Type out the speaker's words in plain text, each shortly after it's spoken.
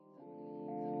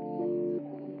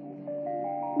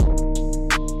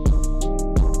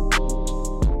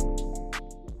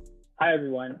Hi,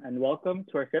 everyone, and welcome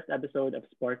to our fifth episode of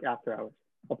Spark After Hours,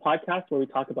 a podcast where we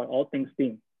talk about all things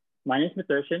STEAM. My name is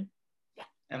Mithursan.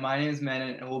 And my name is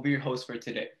Menon, and we'll be your host for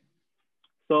today.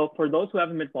 So, for those who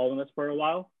haven't been following us for a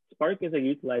while, Spark is a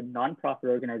youth led nonprofit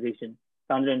organization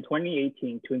founded in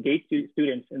 2018 to engage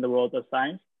students in the world of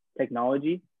science,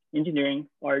 technology, engineering,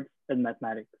 arts, and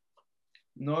mathematics.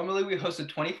 Normally, we host a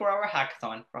 24-hour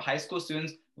hackathon for high school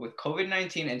students. With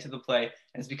COVID-19 into the play, and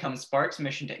has become Spark's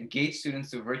mission to engage students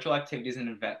through virtual activities and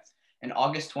events. In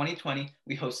August 2020,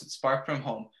 we hosted Spark from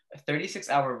Home, a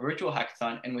 36-hour virtual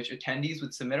hackathon in which attendees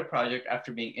would submit a project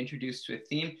after being introduced to a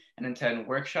theme and attend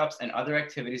workshops and other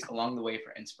activities along the way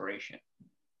for inspiration.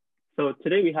 So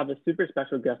today we have a super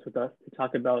special guest with us to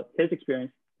talk about his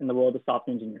experience in the world of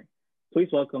software engineering. Please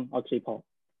welcome Akshay Paul.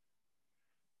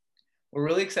 We're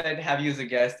really excited to have you as a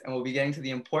guest, and we'll be getting to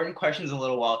the important questions in a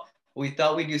little while. We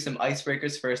thought we'd do some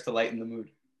icebreakers first to lighten the mood.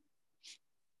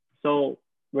 So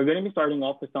we're going to be starting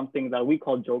off with something that we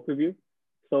call joke review.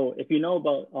 So if you know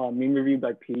about meme review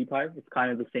by PewDiePie, it's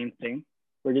kind of the same thing.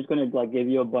 We're just going to give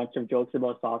you a bunch of jokes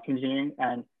about software engineering,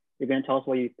 and you're going to tell us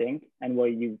what you think and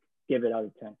what you give it out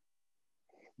of 10.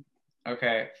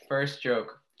 Okay, first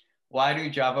joke. Why do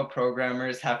Java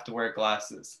programmers have to wear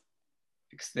glasses?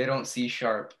 Because they don't see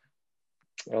sharp.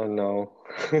 Oh no.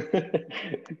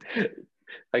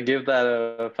 I give that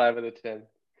a 5 out of 10.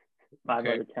 5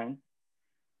 out of 10.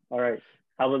 All right.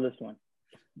 How about this one?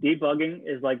 Debugging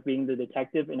is like being the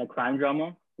detective in a crime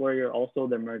drama where you're also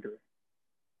the murderer.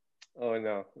 Oh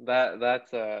no.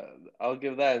 That's I'll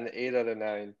give that an 8 out of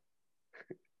 9.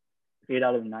 8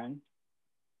 out of 9.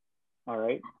 All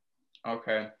right.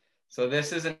 Okay. So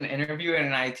this is an interview at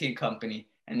an IT company,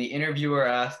 and the interviewer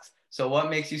asks, "So what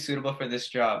makes you suitable for this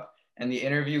job?" And the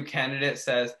interview candidate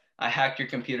says, "I hacked your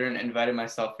computer and invited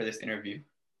myself for this interview."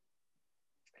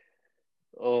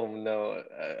 Oh no.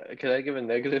 Can I give a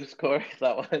negative score?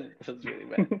 That one was really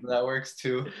bad. That works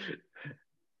too.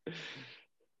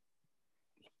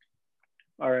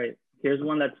 All right. Here's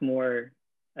one that's more,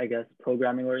 I guess,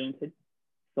 programming oriented.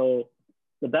 So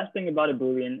the best thing about a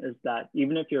Boolean is that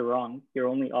even if you're wrong, you're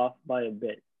only off by a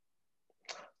bit.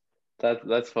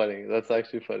 That's funny. That's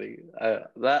actually funny.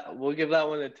 We'll give that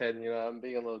one a 10. You know, I'm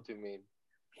being a little too mean.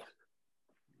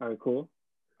 All right, cool.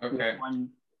 Okay.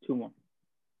 2 more.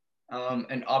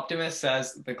 An optimist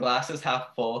says the glass is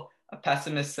half full. A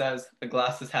pessimist says the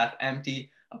glass is half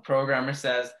empty. A programmer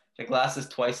says the glass is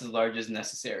twice as large as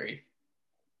necessary.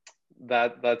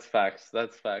 That's facts.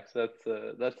 That's facts. That's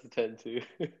a 10 too.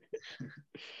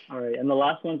 All right, and the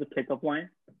last one's a pickup line.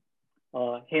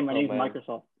 Hey, my name's man.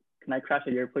 Microsoft. Can I crash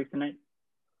at your place tonight?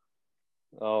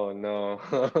 Oh no.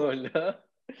 Oh no.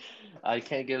 I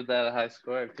can't give that a high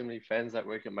score. I have too many friends that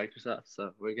work at Microsoft,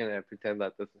 so we're gonna pretend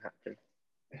that doesn't happen.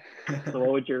 So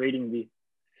what would your rating be?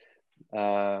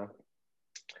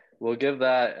 We'll give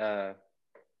that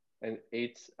an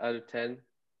 8 out of 10.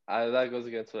 That goes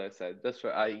against what I said. That's for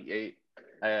IE8.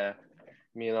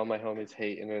 Me and all my homies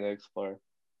hate Internet Explorer.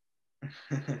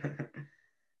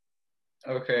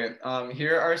 Okay,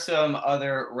 here are some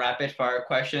other rapid fire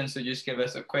questions. So just give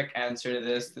us a quick answer to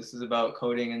this. This is about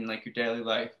coding and your daily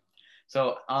life.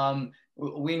 So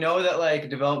we know that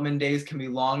development days can be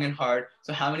long and hard.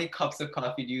 So how many cups of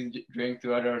coffee do you drink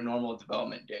throughout a normal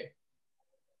development day?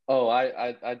 Oh,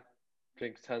 I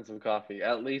drink tons of coffee,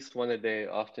 at least one a day,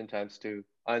 oftentimes two,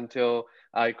 until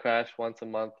I crash once a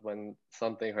month when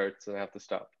something hurts and I have to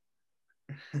stop.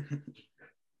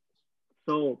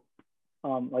 So,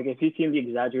 if you've seen the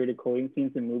exaggerated coding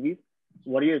scenes in movies,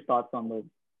 what are your thoughts on those?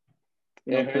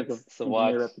 It hurts to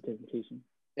watch. Representation.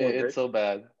 It's so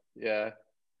bad. Yeah.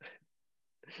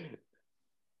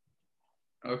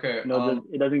 Okay. No,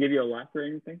 it doesn't give you a laugh or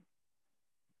anything?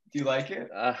 Do you like it?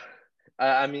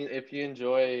 I mean, if you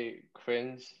enjoy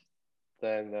cringe,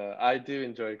 then I do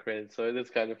enjoy cringe, so it is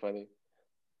kind of funny.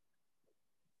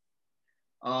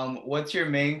 What's your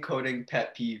main coding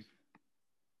pet peeve?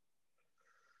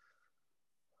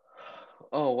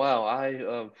 Oh wow,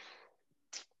 I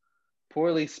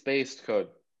poorly spaced code,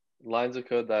 lines of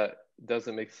code that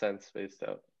doesn't make sense spaced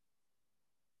out.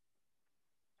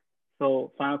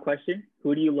 So, final question: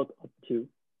 who do you look up to?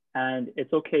 And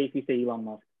it's okay if you say Elon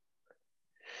Musk.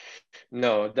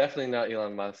 No, definitely not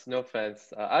Elon Musk. No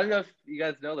offense. I don't know if you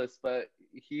guys know this, but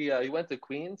he went to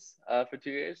Queens for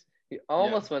 2 years. He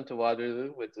almost went to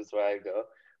Waterloo, which is where I go.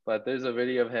 But there's a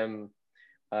video of him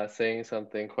saying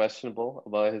something questionable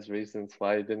about his reasons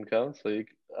why he didn't come. So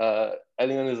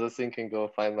anyone who's listening can go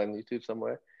find on YouTube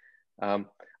somewhere.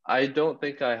 I don't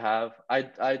think I have.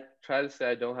 I try to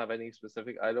say I don't have any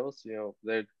specific idols. You know,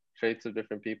 they're traits of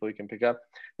different people you can pick up.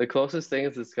 The closest thing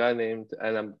is this guy named,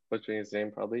 and I'm butchering his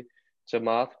name probably,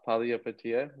 Chamath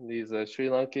Palihapitiya. He's a Sri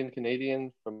Lankan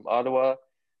Canadian from Ottawa.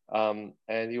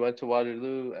 And he went to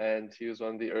Waterloo, and he was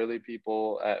one of the early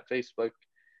people at Facebook,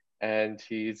 and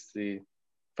he's the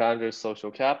founder of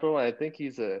Social Capital. And I think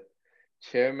he's a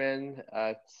chairman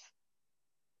at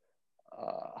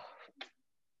uh,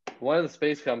 one of the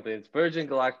space companies, Virgin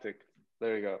Galactic.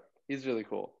 There you go. He's really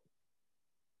cool.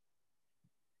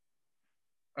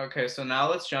 Okay, so now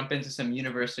let's jump into some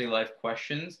university life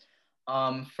questions.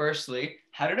 Firstly,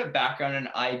 how did a background in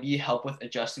IB help with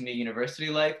adjusting to university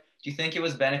life? Do you think it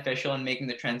was beneficial in making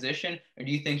the transition, or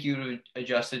do you think you would have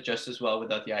adjusted just as well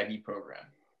without the IB program?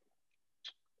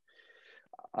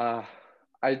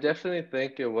 I definitely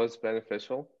think it was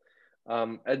beneficial.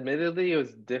 Admittedly, it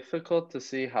was difficult to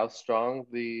see how strong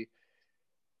the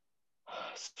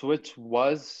switch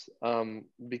was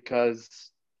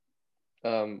because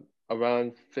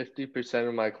around 50%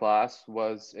 of my class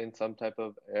was in some type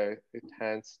of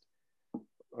enhanced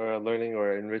or learning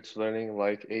or enriched learning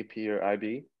like AP or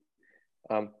IB.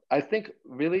 I think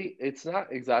really it's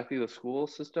not exactly the school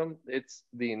system, it's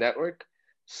the network.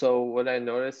 So what I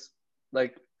noticed,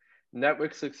 like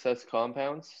network success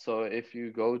compounds. So if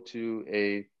you go to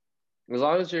as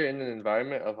long as you're in an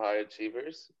environment of high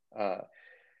achievers,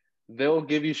 they'll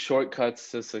give you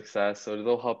shortcuts to success, so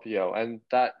they'll help you out. And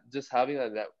that just having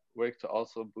that network to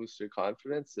also boost your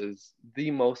confidence is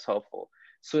the most helpful.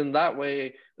 So in that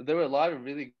way, there were a lot of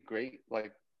really great,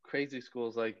 like crazy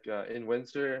schools, like in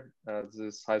Windsor, there's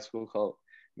this high school called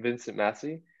Vincent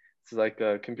Massey. It's like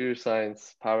a computer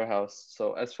science powerhouse.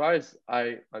 So as far as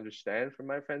I understand from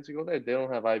my friends who go there, they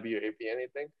don't have IB or AP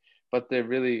anything, but they're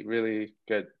really, really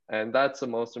good. And that's the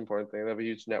most important thing. They have a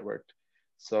huge network.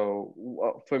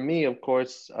 So for me, of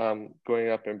course, growing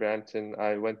up in Brampton,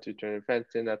 I went to Turner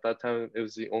Fenton. At that time, it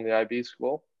was the only IB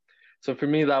school. So for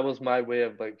me, that was my way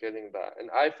of like getting that, and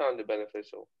I found it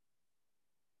beneficial.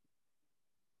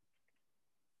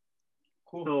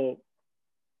 Cool.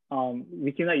 So,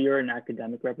 we see that you're an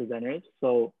academic representative.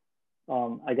 So,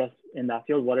 I guess in that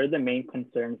field, what are the main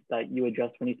concerns that you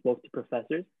addressed when you spoke to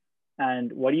professors?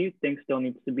 And what do you think still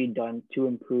needs to be done to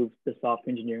improve the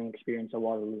software engineering experience at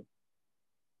Waterloo?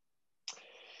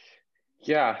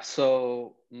 Yeah,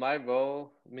 so my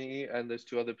role, me and there's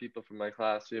two other people from my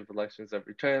class, we have elections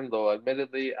every term, though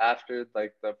admittedly after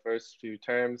like the first few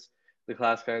terms, the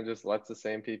class kind of just lets the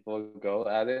same people go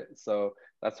at it. So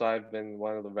that's why I've been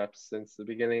one of the reps since the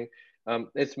beginning.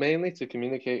 It's mainly to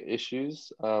communicate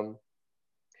issues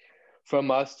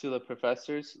from us to the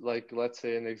professors. Like let's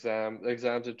say an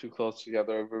exams are too close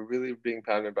together, we're really being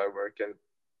pounded by work. And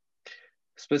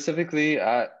specifically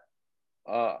at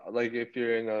like if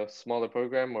you're in a smaller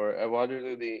program or at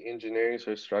Waterloo, the engineerings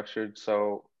are structured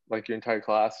so like your entire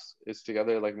class is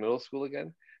together like middle school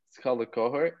again. It's called a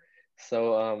cohort.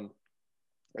 So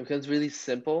it becomes really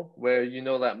simple where you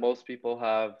know that most people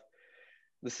have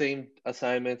the same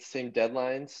assignments, same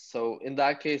deadlines. So in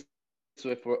that case, so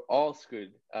if we're all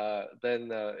screwed, then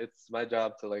it's my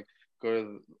job to like go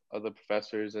to other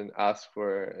professors and ask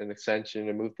for an extension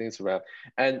and move things around.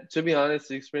 And to be honest,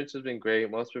 the experience has been great.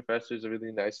 Most professors are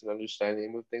really nice and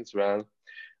understanding, move things around.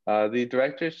 The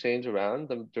directors change around.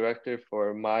 The director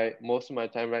for most of my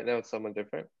time right now is someone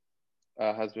different.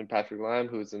 Has been Patrick Lamb,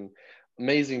 who's an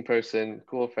amazing person,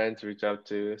 cool friend to reach out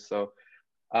to. So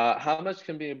how much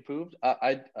can be improved?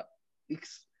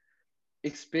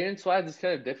 Experience-wise, it's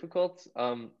kind of difficult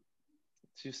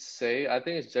to say. I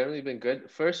think it's generally been good.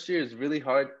 First year is really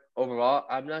hard overall.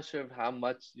 I'm not sure of how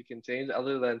much you can change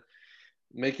other than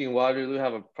making Waterloo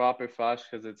have a proper flush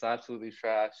because it's absolutely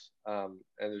trash and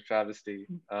a travesty.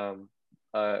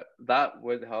 That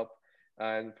would help.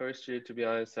 And first year, to be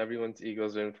honest, everyone's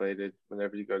egos are inflated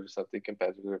whenever you go to something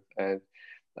competitive. And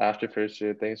after first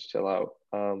year, things chill out.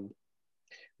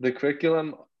 The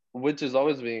curriculum, which is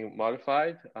always being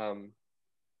modified,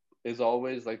 is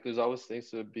always like there's always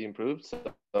things to be improved.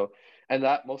 So and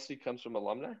that mostly comes from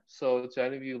alumni. So to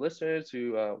any of you listeners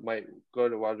who might go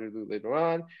to Waterloo later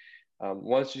on,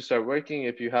 once you start working,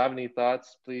 if you have any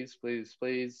thoughts, please, please,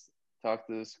 please talk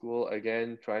to the school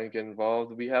again. Try and get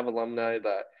involved. We have alumni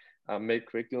that make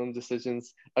curriculum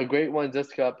decisions. A great one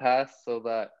just got passed, so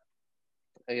that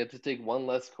I get to take one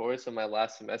less course in my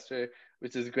last semester,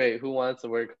 which is great. Who wants to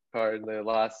work hard in their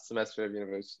last semester of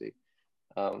university?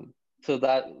 So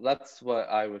that's what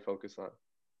I would focus on.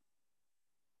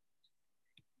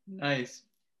 Nice.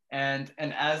 And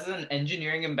as an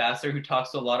engineering ambassador who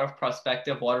talks to a lot of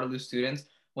prospective Waterloo students,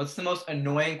 what's the most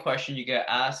annoying question you get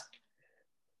asked?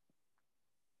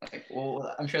 Like,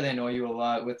 well, I'm sure they annoy you a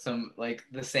lot with some like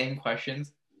the same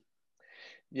questions.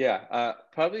 Yeah,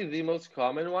 probably the most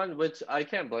common one, which I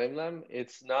can't blame them.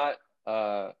 It's not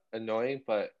annoying,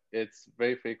 but it's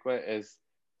very frequent, is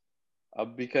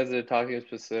because they're talking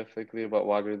specifically about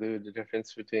Waterloo, the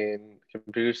difference between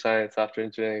computer science, software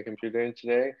engineering, and computer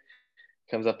engineering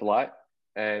comes up a lot.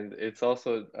 And it's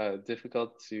also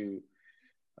difficult to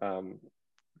um,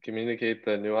 communicate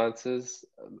the nuances.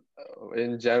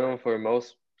 In general, for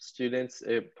most students,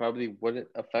 it probably wouldn't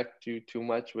affect you too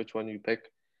much which one you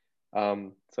pick.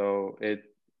 So it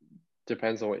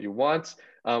depends on what you want.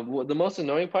 The most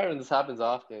annoying part, and this happens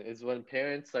often, is when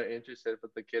parents are interested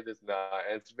but the kid is not.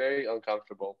 And it's very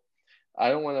uncomfortable. I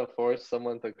don't want to force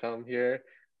someone to come here.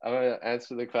 I want to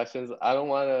answer the questions. I don't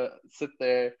want to sit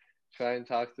there try and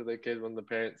talk to the kid when the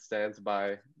parent stands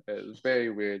by. It's very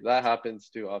weird. That happens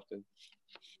too often.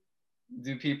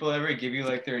 Do people ever give you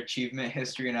like their achievement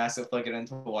history and ask if like get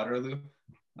into Waterloo,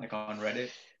 like on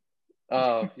Reddit?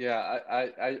 Oh yeah,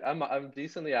 I'm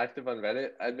decently active on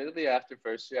Reddit. Admittedly, after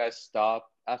first year, I stopped.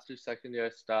 After second year, I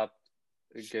stopped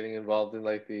getting involved in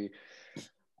like the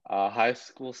high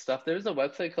school stuff. There was a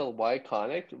website called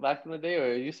YConic back in the day,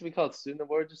 or it used to be called Student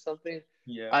Awards or something.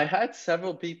 Yeah. I had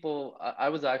several people. I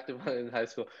was active in high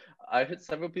school. I had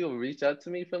several people reach out to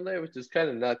me from there, which is kind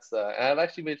of nuts. And I've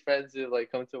actually made friends who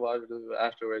like come to Waterloo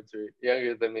afterwards, or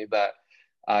younger than me, that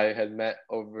I had met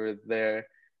over there.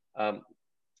 Um,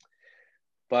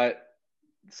 but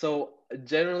so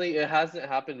generally, it hasn't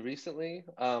happened recently.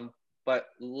 But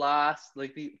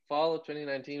like the fall of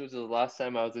 2019 was the last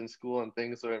time I was in school and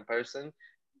things were in person,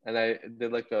 and I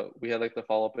did we had like the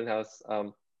fall open house.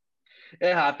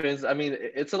 It happens. I mean,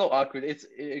 it's a little awkward.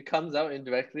 It comes out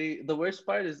indirectly. The worst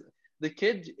part is the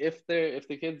kid, if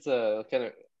the kid's kind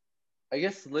of, I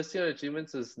guess listing on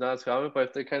achievements is not as common, but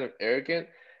if they're kind of arrogant,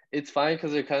 it's fine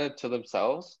because they're kind of to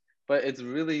themselves. But it's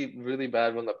really, really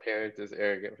bad when the parent is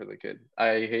arrogant for the kid.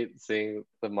 I hate seeing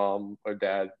the mom or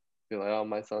dad be like, "Oh,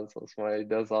 my son's so smart. He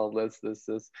does all this, this,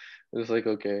 this." It's like,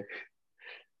 okay,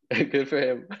 good for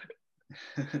him.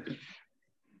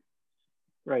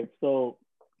 Right. So,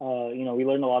 we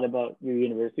learned a lot about your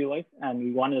university life, and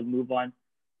we wanted to move on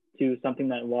to something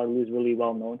that Waterloo is really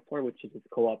well known for, which is its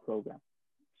co-op program.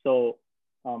 So,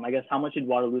 I guess how much did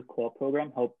Waterloo's co-op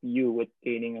program help you with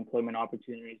gaining employment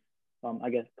opportunities?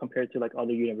 I guess compared to like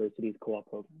other universities' co-op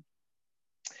programs.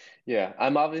 Yeah,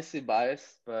 I'm obviously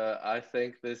biased, but I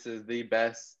think this is the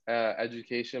best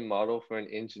education model for an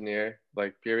engineer,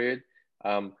 like period.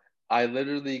 Um, I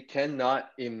literally cannot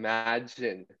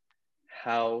imagine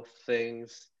how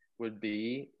things would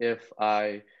be if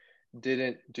I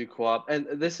didn't do co-op. And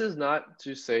this is not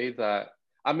to say that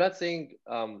I'm not saying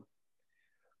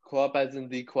co-op as in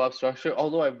the co-op structure,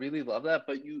 although I really love that,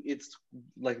 but it's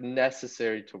like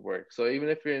necessary to work. So even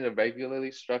if you're in a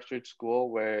regularly structured school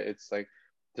where it's like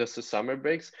just the summer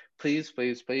breaks, please,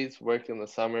 please, please work in the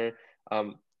summer.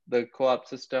 The co-op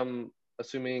system,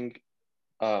 assuming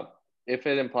uh, if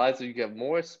it implies that you get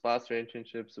more spots for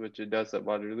internships, which it does at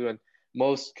Waterloo and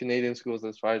most Canadian schools,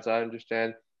 as far as I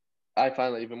understand, I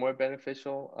find that even more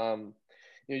beneficial.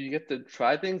 You get to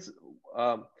try things.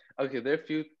 Okay, there are a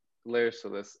few layers to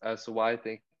this as to why I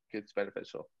think it's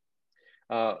beneficial.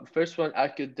 First one,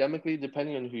 academically,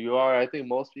 depending on who you are, I think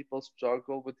most people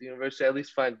struggle with the university, at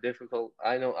least find it difficult.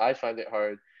 I know I find it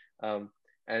hard.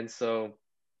 And so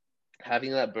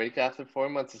having that break after 4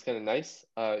 months is kind of nice.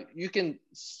 You can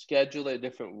schedule it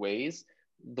different ways.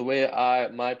 The way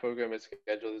my program is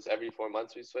scheduled is every 4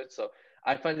 months we switch. So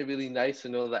I find it really nice to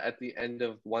know that at the end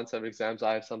of one set of exams,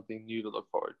 I have something new to look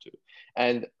forward to.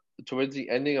 And towards the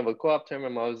ending of a co-op term,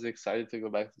 I'm always excited to go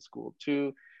back to school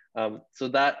too. So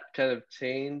that kind of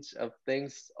change of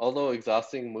things, although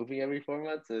exhausting, moving every 4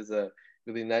 months is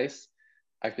really nice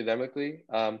academically.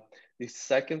 The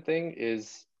second thing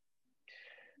is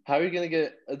how are you going to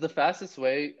get the fastest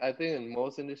way, I think, in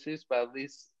most industries, but at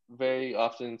least very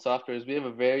often in software, is we have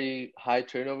a very high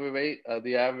turnover rate.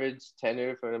 The average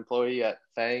tenure for an employee at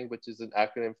FANG, which is an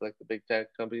acronym for like the big tech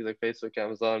companies like Facebook,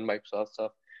 Amazon, Microsoft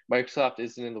stuff. Microsoft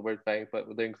isn't in the word FANG, but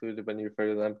they're included when you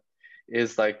refer to them,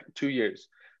 is like 2 years.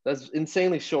 That's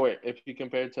insanely short if you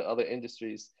compare it to other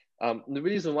industries. The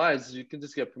reason why is you can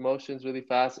just get promotions really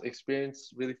fast,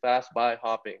 experience really fast by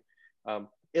hopping.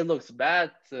 It looks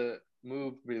bad to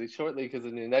move really shortly because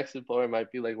then your next employer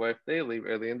might be like, what if they leave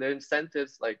early? And their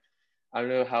incentives, like, I don't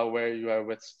know how aware you are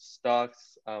with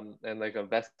stocks and like a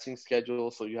vesting schedule.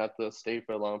 So you have to stay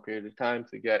for a long period of time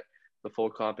to get the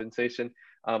full compensation.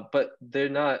 But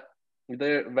they're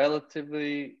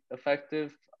relatively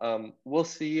effective. We'll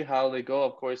see how they go.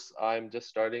 Of course, I'm just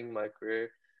starting my career.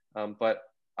 But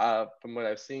from what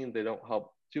I've seen, they don't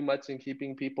help too much in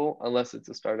keeping people unless it's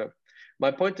a startup. My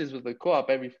point is with the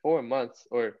co-op, every 4 months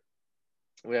or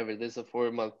whatever, there's a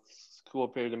 4 month school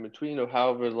period in between, or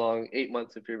however long, 8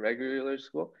 months if you're regular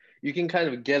school, you can kind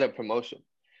of get a promotion.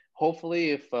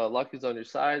 Hopefully, if luck is on your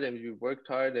side and you worked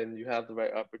hard and you have the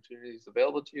right opportunities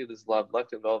available to you, there's a lot of luck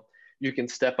involved, you can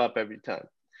step up every time.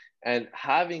 And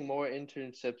having more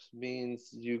internships means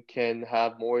you can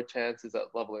have more chances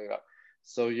at leveling up.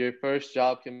 So your first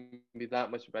job can be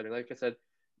that much better. Like I said,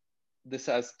 this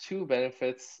has two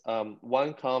benefits.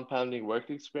 One, compounding work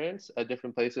experience at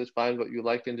different places, find what you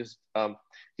like, and just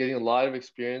getting a lot of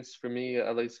experience. For me,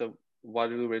 at least at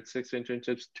Waterloo, we had 6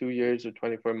 internships, 2 years or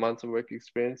 24 months of work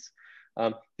experience.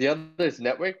 The other is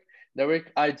network.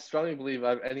 Network, I strongly believe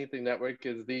anything network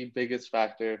is the biggest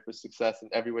factor for success in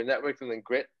everywhere. Network and then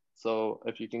grit. So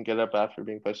if you can get up after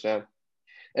being pushed down.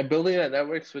 And building that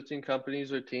network, switching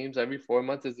companies or teams every 4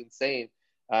 months is insane.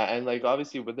 And like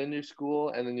obviously within your school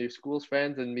and then your school's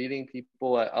friends and meeting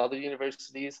people at other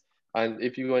universities. And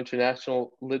if you go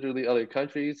international, literally other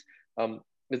countries,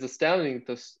 it's astounding.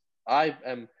 I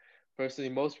am personally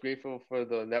most grateful for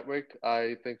the network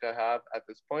I think I have at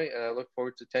this point, and I look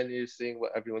forward to 10 years seeing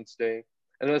what everyone's doing.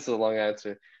 I know this is a long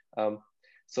answer.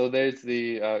 So there's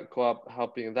the co-op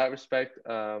helping in that respect.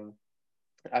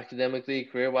 Academically,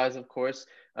 career-wise, of course,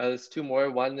 there's two more.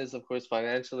 One is, of course,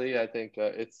 financially. I think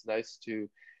it's nice to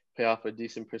pay off a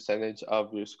decent percentage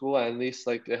of your school, and at least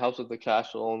like it helps with the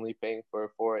cash flow, only paying for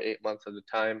 4 or 8 months at a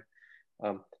time.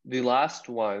 The last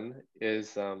one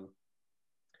is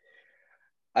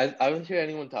I don't hear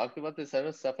anyone talk about this. I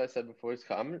know stuff I said before is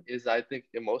common. Is I think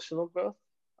emotional growth.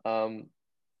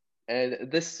 And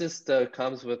this just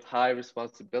comes with high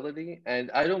responsibility. And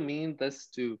I don't mean this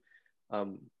to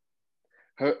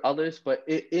hurt others, but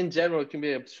in general, it can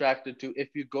be abstracted to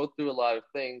if you go through a lot of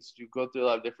things, you go through a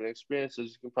lot of different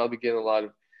experiences, you can probably get a lot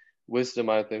of wisdom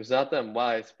out of things. Not that I'm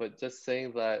wise, but just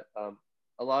saying that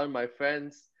a lot of my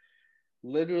friends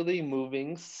literally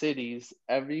moving cities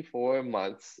every 4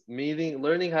 months,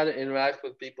 learning how to interact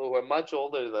with people who are much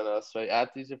older than us, right,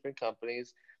 at these different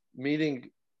companies,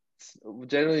 meeting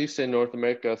generally used to in North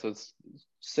America, so it's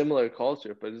similar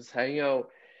culture, but just hanging out,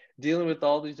 dealing with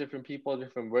all these different people,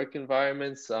 different work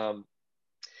environments,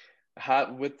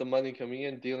 with the money coming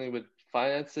in, dealing with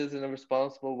finances in a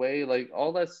responsible way, like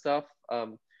all that stuff,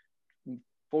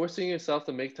 forcing yourself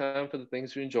to make time for the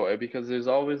things you enjoy, because there's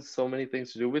always so many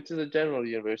things to do, which is a general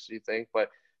university thing, but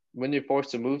when you're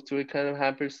forced to move to it kind of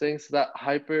hampers things. So that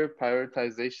hyper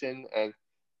prioritization and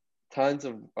tons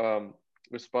of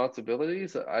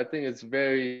responsibilities, I think it's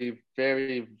very,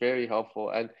 very, very helpful.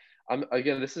 And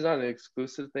again, this is not an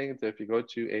exclusive thing to if you go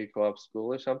to a co-op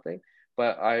school or something,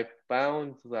 but I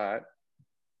found that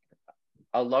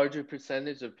a larger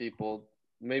percentage of people,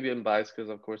 maybe I'm biased because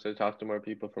of course I talk to more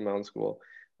people from my own school,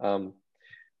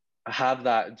 have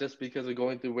that just because of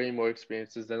going through way more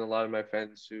experiences than a lot of my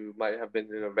friends who might have been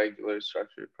in a regular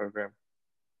structured program.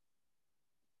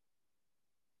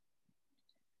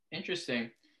 Interesting.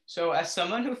 So, as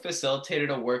someone who facilitated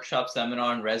a workshop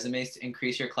seminar on resumes to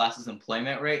increase your class's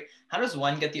employment rate, how does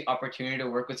one get the opportunity to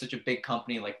work with such a big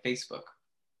company like Facebook?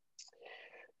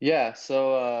 Yeah,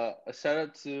 so a shout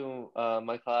out to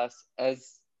my class.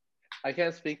 As I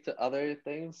can't speak to other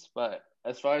things, but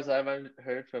as far as I've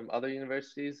heard from other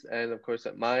universities, and of course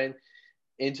at mine,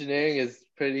 engineering is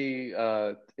pretty,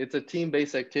 it's a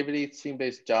team-based activity, it's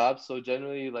team-based job. So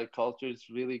generally, like culture is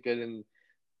really good and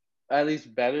at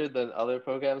least better than other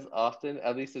programs often.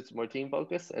 At least it's more team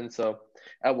focused. And so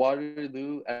at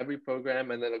Waterloo, every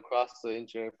program and then across the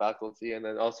engineering faculty, and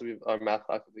then also our math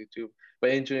faculty too, but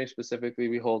engineering specifically,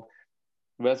 we hold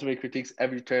resume critiques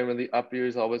every term, and the up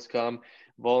years always come,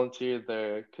 volunteer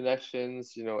their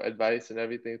connections, advice and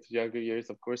everything to younger years.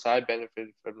 Of course, I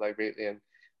benefited from that greatly,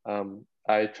 and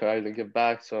I try to give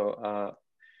back. So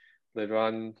later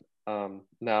on,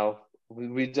 now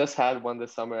we just had one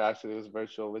this summer. Actually, it was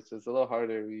virtual, which is a little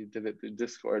harder. We did it through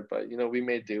Discord, but we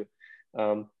made do.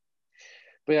 But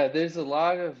yeah, there's a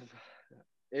lot of,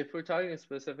 if we're talking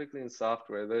specifically in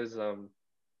software, there's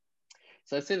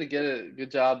so I'd say to get a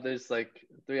good job, there's like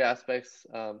 3 aspects.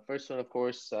 First one, of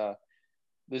course,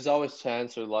 there's always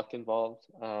chance or luck involved.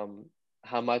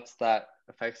 How much that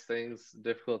affects things,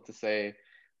 difficult to say.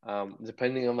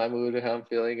 Depending on my mood or how I'm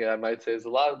feeling, I might say there's a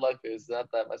lot of luck. There's not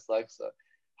that much luck, so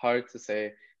hard to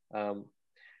say.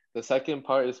 The second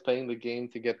part is playing the game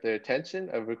to get their attention,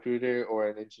 a recruiter or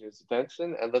an engineer's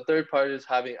attention. And the third part is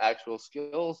having actual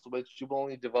skills, which you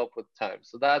only develop with time.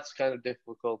 So that's kind of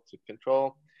difficult to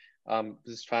control.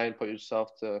 Just try and put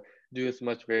yourself to do as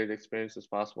much varied experience as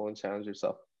possible and challenge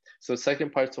yourself. So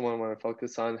second part's the one I want to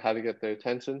focus on, how to get their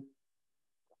attention.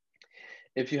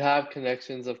 If you have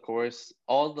connections, of course,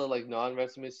 all the like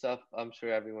non-resume stuff, I'm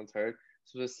sure everyone's heard.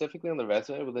 Specifically on the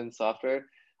resume within software,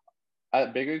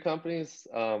 at bigger companies,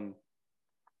 I'm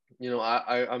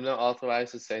not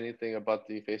authorized to say anything about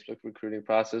the Facebook recruiting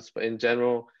process, but in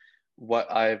general,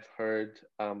 what I've heard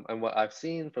and what I've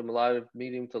seen from a lot of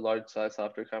medium to large size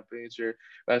software companies, your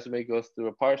resume goes through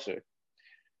a parser.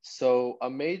 So a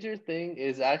major thing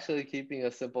is actually keeping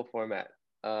a simple format.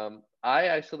 I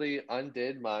actually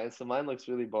undid mine, so mine looks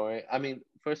really boring. I mean,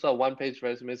 first of all, one-page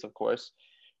resumes, of course,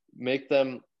 make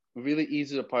them really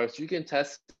easy to parse. You can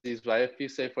test these, right? If you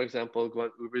say, for example, go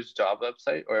on Uber's job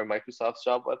website or Microsoft's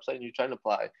job website and you're trying to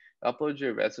apply, upload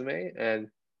your resume and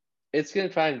it's going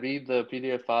to try and read the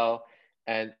PDF file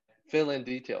and fill in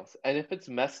details. And if it's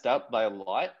messed up by a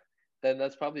lot, then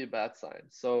that's probably a bad sign.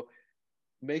 So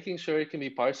making sure it can be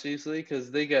parsed easily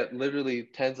because they get literally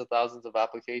tens of thousands of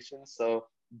applications. So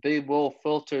they will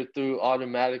filter through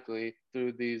automatically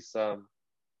through these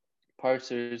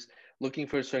parsers looking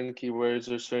for certain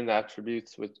keywords or certain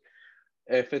attributes, which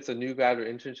if it's a new grad or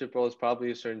internship role, it's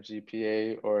probably a certain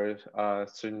GPA or a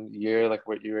certain year, like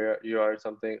what you are or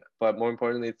something. But more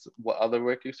importantly, it's what other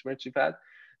work experience you've had.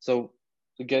 So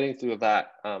getting through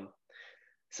that.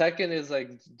 Second is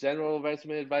like general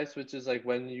resume advice, which is like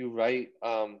when you write,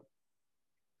 I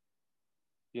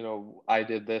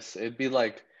did this. It'd be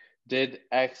like, did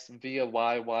X via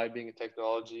Y being a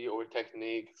technology or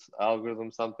techniques,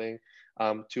 algorithm, something,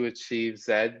 to achieve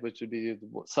Z, which would be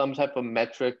some type of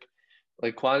metric,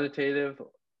 like quantitative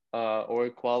or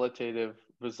qualitative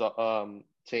result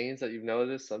change that you've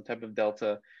noticed, some type of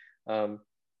delta.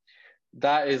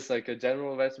 That is like a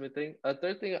general resume thing. A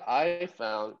third thing I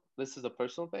found, this is a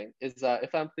personal thing, is that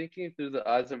if I'm thinking through the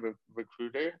eyes of a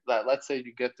recruiter, that let's say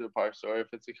you get to the parse, or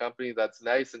if it's a company that's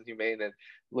nice and humane and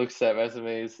looks at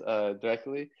resumes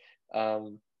directly,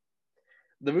 the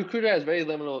recruiter has very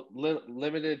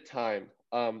limited time,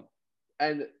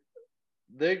 and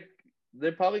they're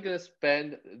probably going to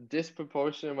spend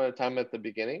disproportionate amount of time at the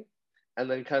beginning,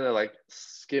 and then kind of like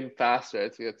skim faster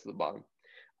as you get to the bottom.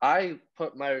 I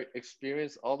put my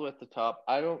experience all the way at the top.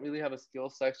 I don't really have a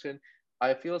skills section.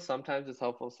 I feel sometimes it's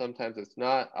helpful, sometimes it's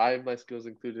not. I have my skills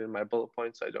included in my bullet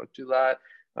points, so I don't do that.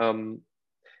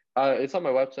 It's on my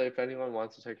website. If anyone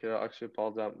wants to check it out,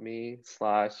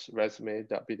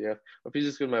 akshaypaul.me/resume.pdf. Or if you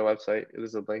just go to my website,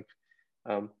 there's a link.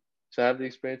 So I have the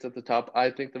experience at the top.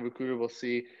 I think the recruiter will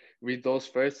read those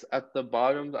first. At the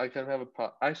bottom, I kind of have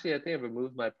actually, I think I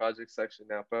removed my project section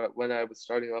now, but when I was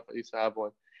starting off, I used to have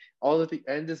one. All at the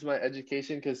end is my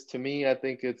education, because to me, I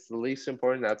think it's the least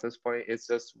important at this point. It's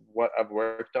just what I've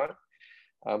worked on.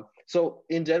 So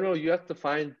in general, you have to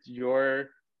find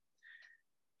your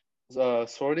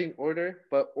sorting order,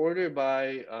 but order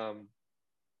by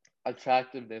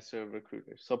attractiveness of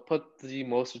recruiters. So put the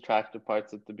most attractive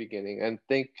parts at the beginning and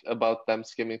think about them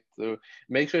skimming through.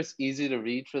 Make sure it's easy to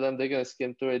read for them. They're going to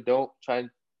skim through it. Don't try and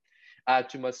add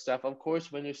too much stuff. Of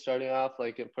course, when you're starting off,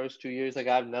 like in first 2 years, like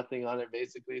I have nothing on it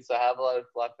basically. So I have a lot of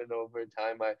fluff, and over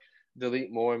time I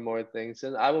delete more and more things.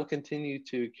 And I will continue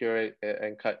to curate it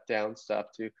and cut down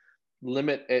stuff to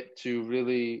limit it to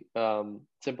really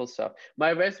simple stuff.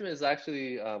 My resume is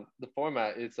actually, the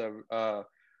format is a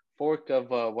fork of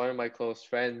one of my close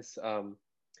friends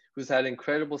who's had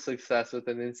incredible success with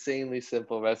an insanely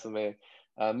simple resume,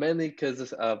 mainly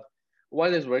because of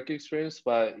one is work experience,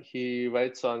 but he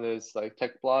writes on his like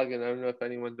tech blog, and I don't know if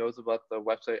anyone knows about the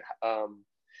website.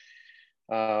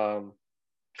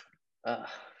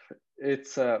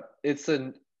 It's a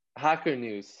Hacker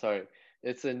News. Sorry,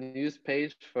 it's a news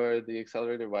page for the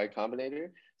Accelerator Y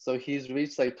Combinator. So he's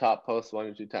reached like top posts 1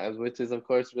 or 2 times, which is of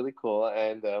course really cool.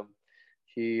 And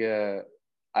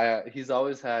he's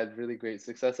always had really great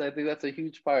success. I think that's a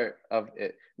huge part of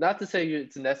it. Not to say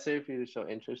it's necessary for you to show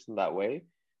interest in that way,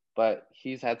 but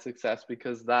he's had success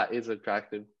because that is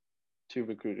attractive to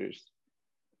recruiters.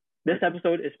 This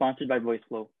episode is sponsored by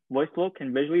VoiceFlow. VoiceFlow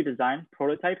can visually design,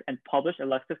 prototype, and publish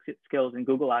Alexa skills in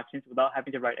Google Actions without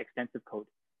having to write extensive code.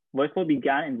 VoiceFlow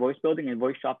began in voice building and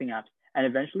voice shopping apps, and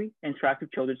eventually interactive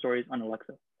children's stories on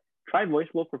Alexa. Try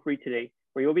VoiceFlow for free today,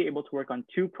 where you'll be able to work on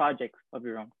 2 projects of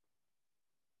your own.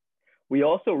 We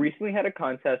also recently had a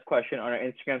contest question on our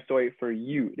Instagram story for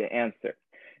you to answer.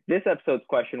 This episode's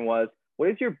question was, what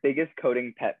is your biggest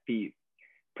coding pet peeve?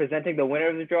 Presenting the winner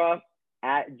of the draw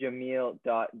at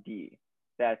Jamil.d.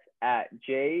 That's at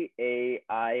JAIMIL.d.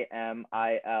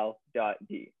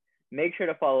 Make sure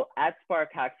to follow at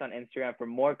SparkHacks on Instagram for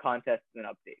more contests and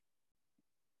updates.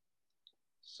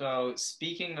 So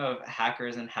speaking of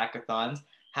hackers and hackathons,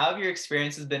 how have your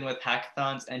experiences been with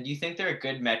hackathons, and do you think they're a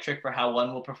good metric for how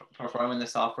one will perform in the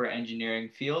software engineering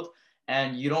field?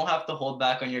 And you don't have to hold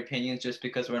back on your opinions just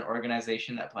because we're an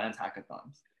organization that plans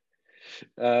hackathons.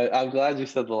 I'm glad you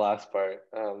said the last part.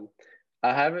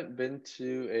 I haven't been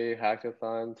to a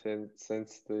hackathon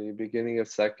since the beginning of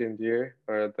second year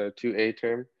or the 2A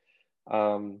term.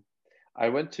 Um, I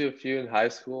went to a few in high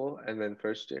school and then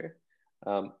first year.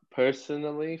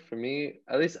 Personally, for me,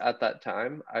 at least at that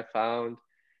time, I found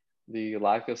the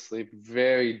lack of sleep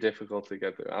very difficult to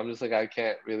get through. I'm just like, I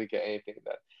can't really get anything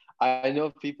done. I know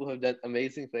people have done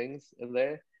amazing things in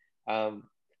there. Um,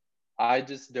 I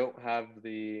just don't have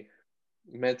the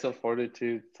mental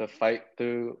fortitude to fight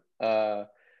through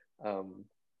um,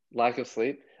 lack of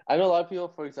sleep. I know a lot of people,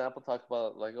 for example, talk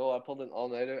about like, oh, I pulled an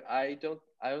all-nighter. I don't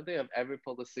think I've ever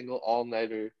pulled a single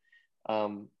all-nighter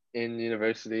in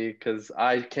university because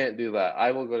I can't do that.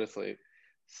 I will go to sleep.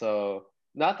 So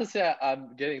not to say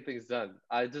I'm getting things done.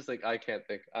 I just like I can't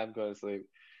think. I'm going to sleep.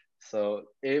 So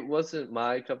it wasn't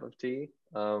my cup of tea.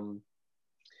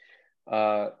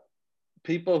 Uh,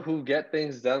 People who get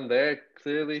things done there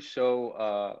clearly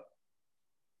show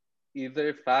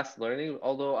either fast learning,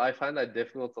 although I find that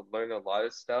difficult to learn a lot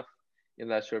of stuff in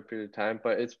that short period of time,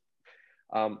 but it's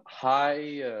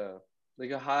high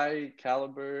like a high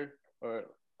caliber or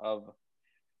of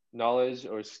knowledge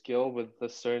or skill with the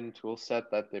certain tool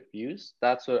set that they've used.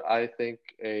 That's what I think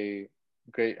a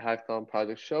great hackathon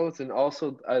project shows. And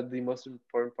also the most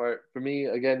important part for me,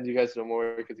 again, you guys know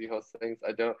more because you host things.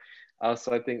 I don't.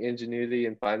 Also, I think ingenuity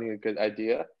and finding a good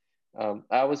idea.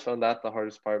 I always found that the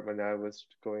hardest part when I was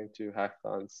going to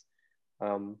hackathons.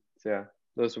 So yeah,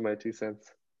 those were my 2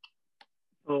 cents.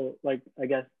 So, like, I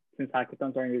guess since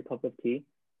hackathons aren't your cup of tea,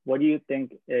 what do you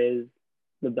think is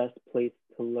the best place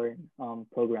to learn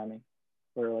programming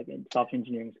or like software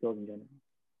engineering skills in general?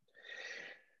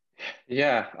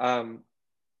 Yeah,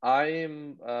 I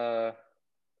am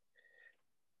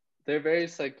there are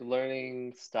various like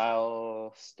learning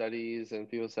style studies and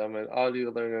people say I'm an audio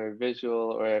learner or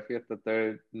visual or I forget the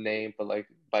third name, but like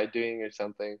by doing or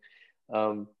something.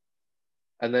 Um,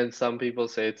 and then some people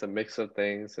say it's a mix of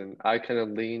things and I kind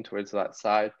of lean towards that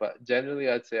side, but generally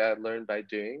I'd say I learn by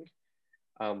doing.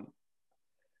 Um,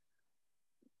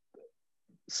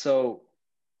 so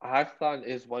hackathon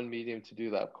is one medium to do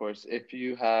that, of course. If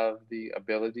you have the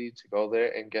ability to go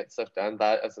there and get stuff done,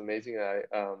 that is amazing. I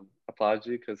applaud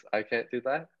you because I can't do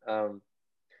that.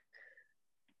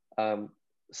 Um,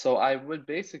 so I would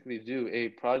basically do a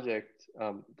project.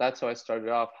 That's how I started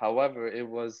off. However, it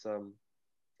was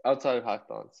outside of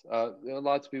hackathons.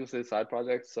 Lots of people say side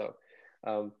projects. So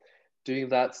um, doing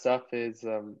that stuff is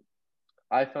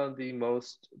I found the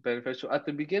most beneficial. At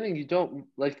the beginning, you don't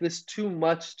like this too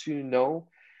much to know.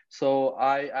 So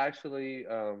I actually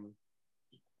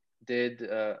did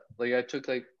like I took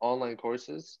like online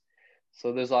courses.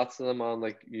 So there's lots of them on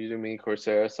like Udemy,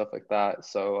 Coursera, stuff like that.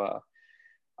 So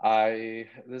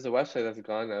there's a website that's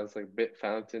gone now. It's like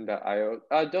bitfountain.io.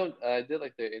 Don't I did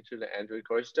like the intro to Android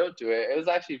course. Don't do it. It was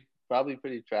actually probably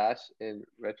pretty trash in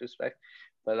retrospect,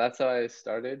 but that's how I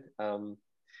started.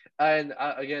 And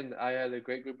again, I had a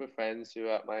great group of friends who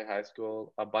at my high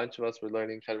school, a bunch of us were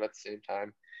learning kind of at the same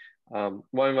time.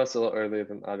 One of us a little earlier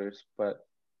than others, but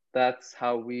that's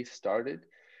how we started.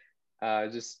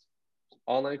 Just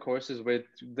online courses where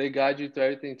they guide you through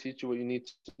everything, teach you what you need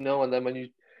to know, and then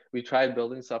we tried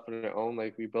building stuff on our own.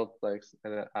 Like we built like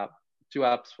an app, 2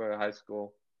 apps for high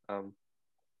school.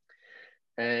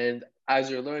 And as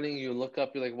you're learning, you look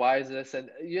up, you're like, why is this? And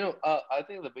I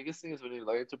think the biggest thing is when you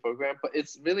learn to program, but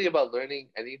it's really about learning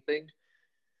anything.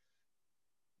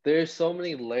 There's so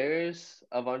many layers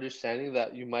of understanding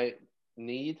that you might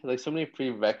need, like so many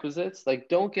prerequisites. Like,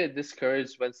 don't get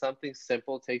discouraged when something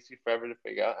simple takes you forever to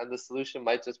figure out, and the solution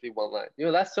might just be one line.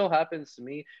 That still happens to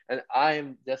me, and I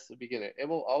am just a beginner. It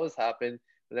will always happen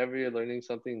whenever you're learning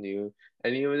something new,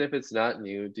 and even if it's not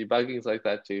new, debugging is like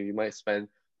that too. You might spend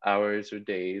hours or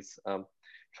days.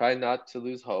 Try not to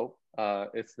lose hope.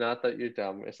 It's not that you're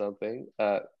dumb or something.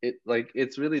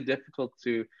 It's really difficult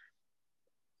to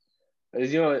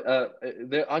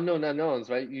they're unknown unknowns,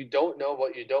 right? You don't know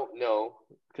what you don't know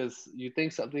because you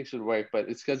think something should work, but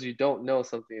it's because you don't know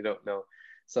something you don't know.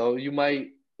 So it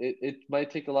might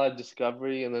take a lot of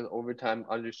discovery and then over time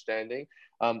understanding.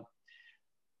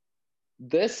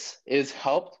 This is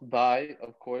helped by,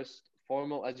 of course,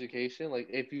 formal education. Like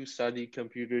if you study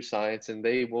computer science and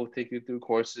they will take you through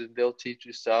courses, they'll teach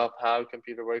you stuff, how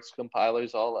computer works,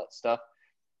 compilers, all that stuff.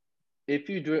 If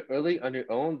you do it early on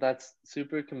your own, that's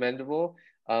super commendable.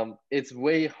 It's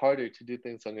way harder to do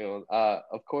things on your own.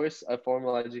 Of course, a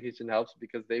formal education helps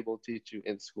because they will teach you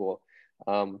in school.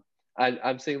 And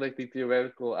I'm saying like the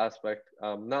theoretical aspect,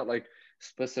 not like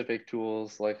specific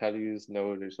tools like how to use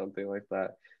Node or something like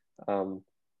that.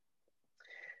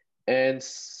 And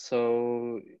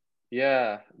so,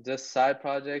 yeah, just side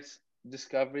projects.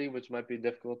 discovery, which might be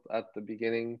difficult at the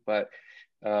beginning, but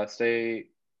stay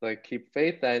like keep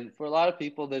faith. And for a lot of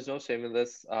people, there's no shame in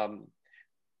this.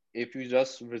 If you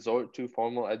just resort to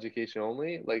formal education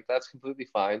only, like that's completely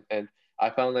fine. And I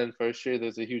found that in first year,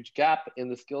 there's a huge gap in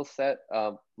the skill set.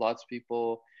 Lots of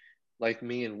people like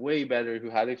me and way better who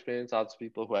had experience, lots of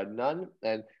people who had none.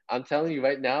 And I'm telling you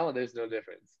right now, there's no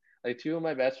difference. Like two of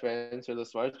my best friends are the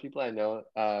smartest people I know,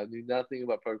 knew nothing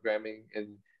about programming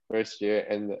in first year,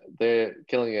 and they're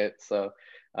killing it. So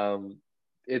um,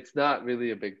 it's not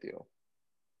really a big deal.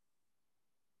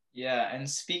 Yeah, and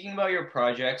speaking about your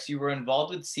projects, you were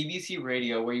involved with CBC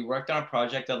Radio, where you worked on a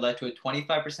project that led to a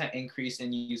 25% increase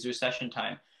in user session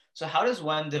time. So, how does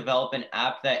one develop an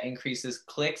app that increases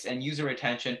clicks and user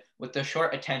retention with the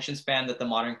short attention span that the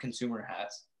modern consumer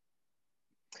has?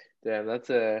 Damn, that's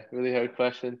a really hard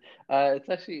question. It's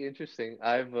actually interesting.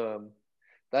 I've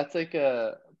That's like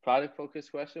a product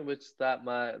focused question, which that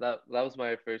was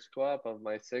my first co-op of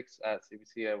my six at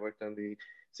CBC. I worked on the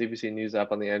CBC News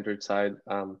app on the Android side.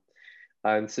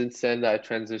 And since then, I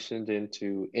transitioned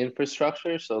into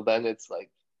infrastructure. So then it's like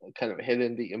kind of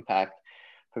hidden the impact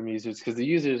from users because the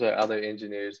users are other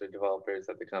engineers or developers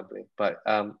at the company. But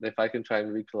if I can try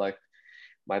and recollect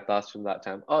my thoughts from that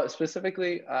time. Oh,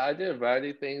 specifically, I did a variety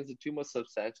of things. The two most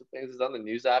substantial things is on the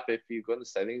news app. If you go into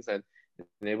settings and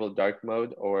enable dark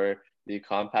mode or the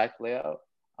compact layout,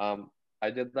 I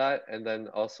did that. And then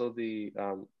also we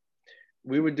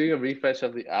were doing a refresh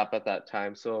of the app at that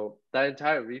time. So that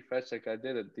entire refresh, like I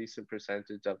did a decent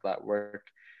percentage of that work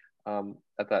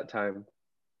at that time.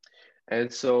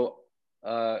 And so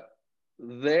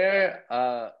there,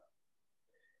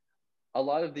 a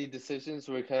lot of the decisions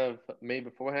were kind of made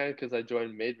beforehand because I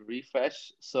joined mid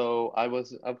refresh. So I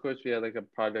was, of course, we had like a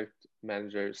product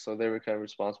manager, so they were kind of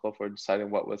responsible for deciding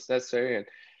what was necessary.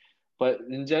 But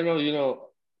in general,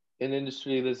 in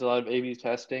industry, there's a lot of A/B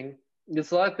testing.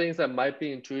 There's a lot of things that might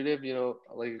be intuitive.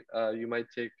 Like you might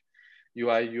take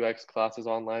UI/UX classes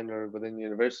online or within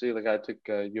university. Like I took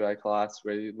a UI class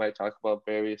where you might talk about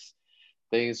various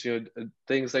things.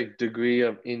 Things like degree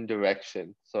of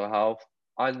indirection. So how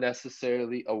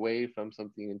unnecessarily away from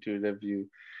something intuitive you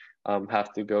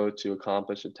have to go to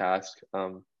accomplish a task.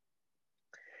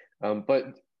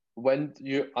 But when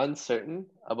you're uncertain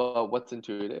about what's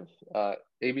intuitive,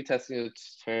 A/B testing is a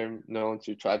term known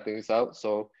to try things out.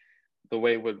 So the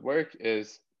way it would work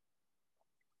is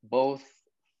both,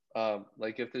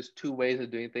 like if there's two ways of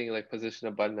doing things, like position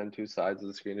a button on two sides of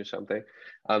the screen or something,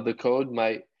 the code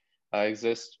might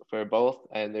exist for both,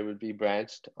 and they would be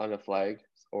branched on a flag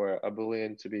or a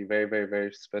Boolean to be very, very,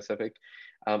 very specific.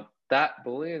 That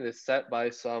Boolean is set by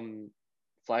some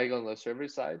flag on the server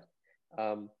side.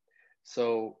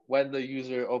 So when the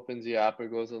user opens the app or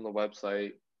goes on the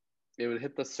website, it would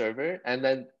hit the server, and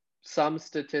then some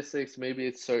statistics, maybe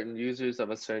it's certain users of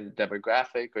a certain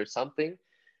demographic or something,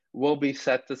 will be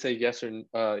set to say yes or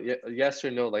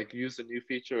no, like use a new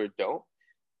feature or don't,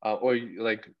 or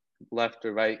like left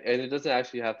or right. And it doesn't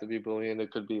actually have to be Boolean. It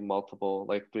could be multiple,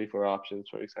 like 3-4 options,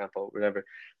 for example, whatever.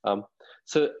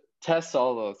 So test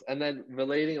all those, and then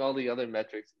relating all the other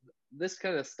metrics. This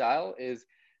kind of style is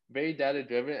very data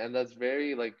driven, and that's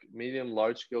very like medium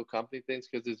large scale company things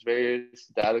because there's various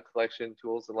data collection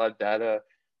tools, a lot of data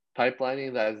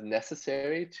pipelining that is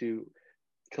necessary to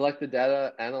collect the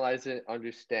data, analyze it,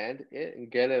 understand it, and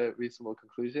get a reasonable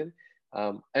conclusion.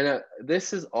 And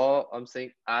this is all I'm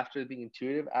saying after the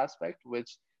intuitive aspect,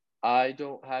 which I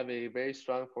don't have a very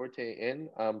strong forte in,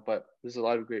 but there's a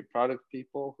lot of great product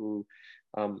people who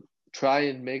try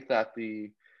and make that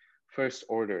the first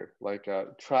order. Like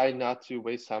try not to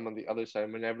waste time on the other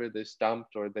side. Whenever they're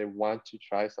stumped or they want to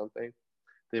try something,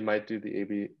 they might take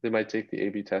the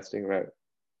A/B testing route.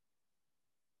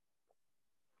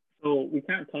 So we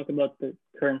can't talk about the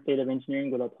current state of engineering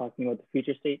without talking about the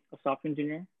future state of software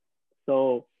engineering.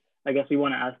 So I guess we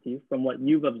want to ask you, from what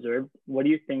you've observed, what do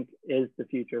you think is the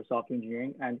future of software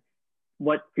engineering, and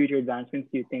what future advancements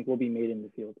do you think will be made in the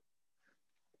field?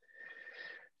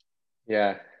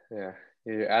 Yeah.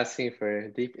 You're asking for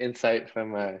deep insight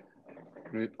from a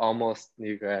almost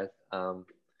new grad.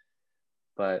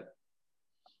 But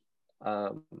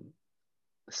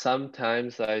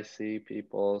sometimes I see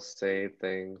people say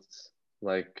things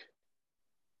like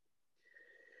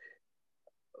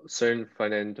certain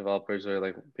front-end developers or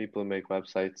like people who make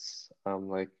websites,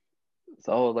 like,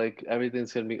 oh, like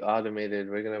everything's gonna be automated.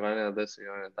 We're gonna run out of this, we're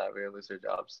gonna run out of that, we're gonna lose our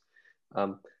jobs.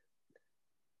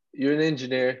 You're an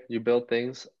engineer, you build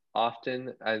things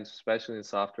often, and especially in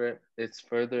software, it's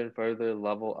further and further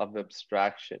level of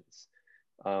abstractions.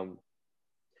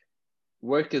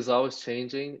 Work is always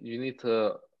changing. You need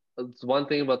to it's one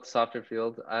thing about the software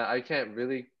field. I can't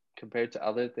really compare it to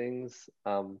other things.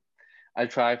 I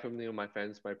try from my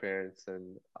friends, my parents,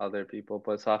 and other people,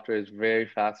 but software is very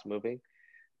fast moving.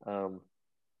 Um,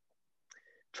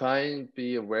 Try and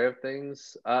be aware of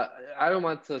things. I don't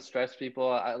want to stress people.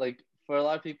 I like for a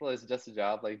lot of people, it's just a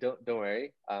job. Like don't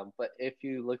worry. But if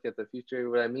you look at the future,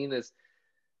 what I mean is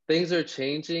things are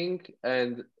changing,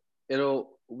 and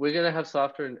we're gonna have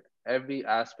software in every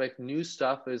aspect. New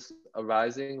stuff is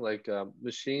arising, like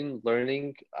machine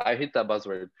learning. I hate that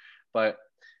buzzword, but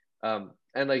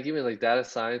and like even like data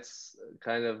science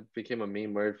kind of became a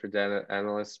meme word for data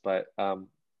analysts, but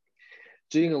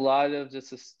doing a lot of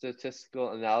just a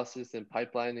statistical analysis and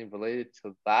pipelining related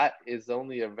to that is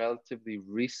only a relatively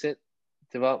recent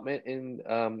development in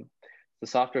the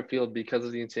software field because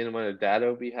of the insane amount of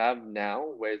data we have now,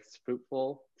 where it's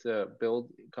fruitful to build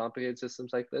complicated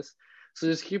systems like this. So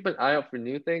just keep an eye out for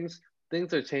new things.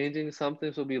 Things are changing. Some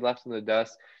things will be left in the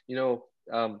dust.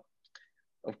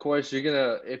 Of course,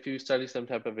 if you study some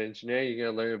type of engineering, you're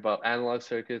gonna learn about analog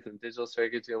circuits and digital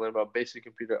circuits. You're gonna learn about basic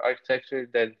computer architecture.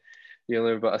 Then you're gonna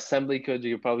learn about assembly code.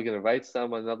 You're probably gonna write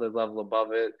some on another level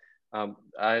above it.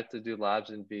 I have to do labs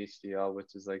in VHDL,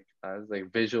 which is like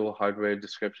visual hardware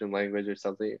description language or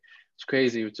something. It's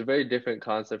crazy. It's a very different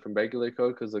concept from regular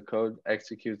code because the code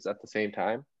executes at the same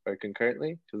time or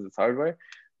concurrently because it's hardware.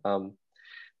 And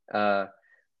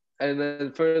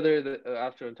then further,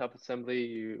 after on top of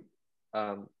assembly,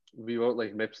 we wrote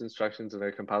like MIPS instructions in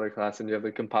our compiler class, and you have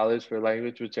the compilers for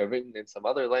language, which are written in some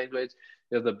other language.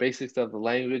 You have the basics of the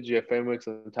language, you have frameworks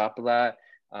on top of that.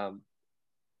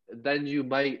 Then you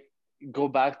might go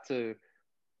back to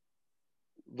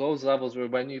those levels where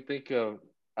when you think of,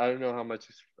 I don't know how much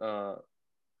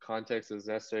context is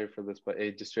necessary for this, but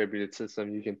a distributed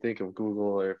system, you can think of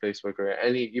Google or Facebook or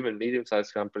any even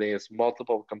medium-sized company as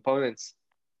multiple components.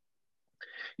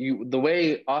 The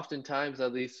way oftentimes,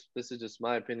 at least this is just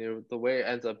my opinion, the way it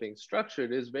ends up being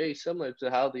structured is very similar to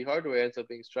how the hardware ends up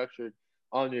being structured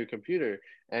on your computer.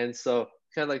 And so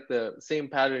kind of like the same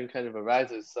pattern kind of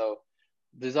arises. So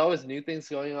there's always new things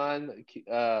going on.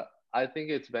 I think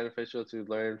it's beneficial to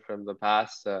learn from the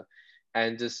past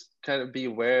and just kind of be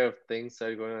aware of things that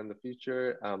are going on in the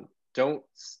future. Don't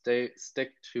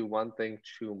stick to one thing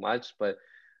too much, but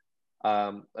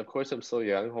of course, I'm still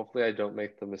young. Hopefully, I don't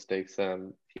make the mistakes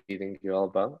I'm teaching you all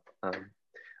about.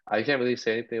 I can't really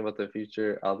say anything about the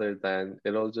future other than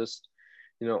it'll just,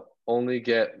 only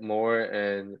get more,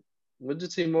 and we'll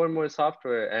just see more and more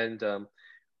software. And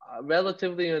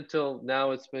relatively until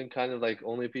now, it's been kind of like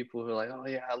only people who are like, oh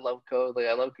yeah, I love code, like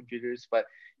I love computers. But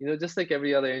just like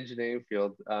every other engineering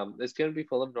field, it's going to be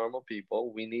full of normal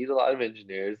people. We need a lot of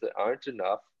engineers that aren't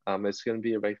enough. It's going to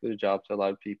be a regular job to a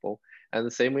lot of people. And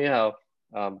the same way how,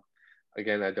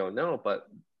 again, I don't know, but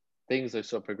things are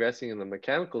still progressing in the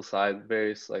mechanical side,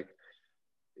 various like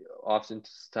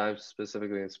oftentimes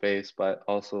specifically in space, but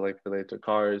also like related to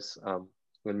cars,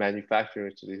 and manufacturing,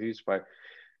 which is a huge part.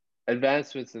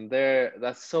 Advancements in there,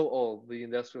 that's so old, the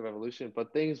Industrial Revolution,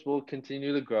 but things will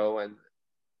continue to grow, and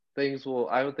I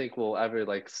don't think will ever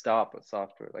like stop with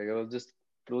software. Like it'll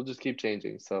just keep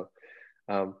changing. So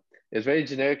it's very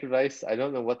generic advice. I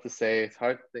don't know what to say. It's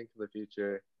hard to think of the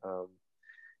future.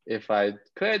 If I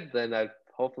could, then I'd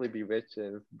hopefully be rich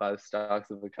and buy the stocks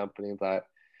of a company that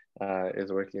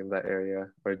is working in that area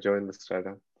or join the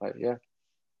startup. But yeah.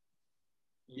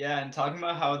 Yeah, and talking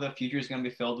about how the future is going to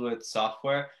be filled with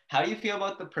software, how do you feel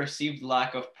about the perceived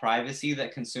lack of privacy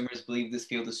that consumers believe this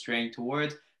field is straying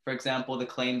towards? For example, the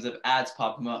claims of ads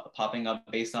popping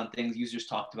up based on things users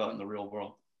talked about in the real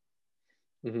world.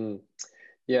 Mm-hmm.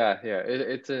 Yeah.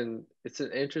 It's an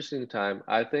interesting time.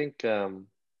 I think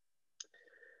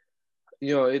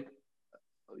you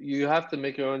have to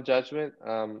make your own judgment.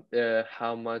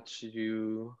 How much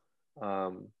you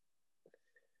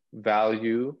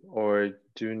value or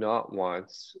do not want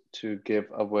to give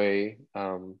away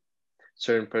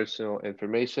certain personal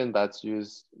information that's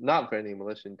used not for any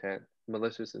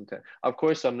malicious intent. Of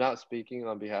course, I'm not speaking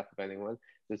on behalf of anyone.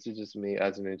 This is just me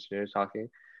as an engineer talking.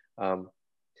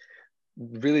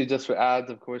 Really just for ads,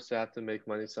 of course, they have to make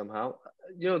money somehow.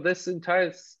 This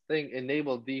entire thing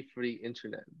enabled the free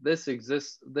internet. This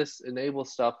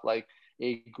enables stuff like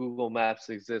a Google Maps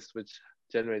exists, which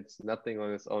generates nothing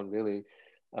on its own, really.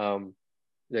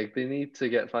 Like they need to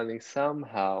get funding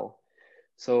somehow.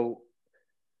 So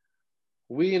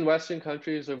we in Western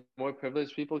countries are more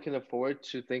privileged. People can afford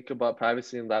to think about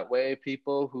privacy in that way.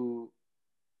 People who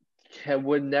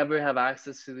would never have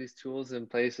access to these tools in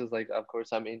places like, of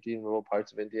course, I'm Indian, rural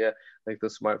parts of India, like the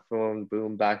smartphone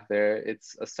boom back there.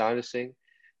 It's astonishing.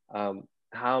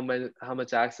 how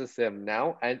much access they have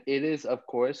now, and it is of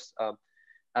course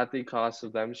at the cost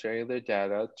of them sharing their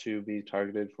data to be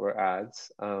targeted for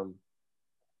ads.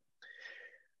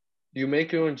 You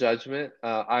make your own judgment.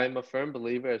 I'm a firm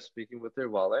believer of speaking with your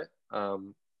wallet.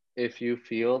 If you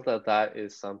feel that that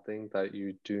is something that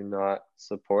you do not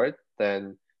support,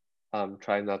 then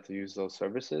try not to use those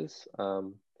services.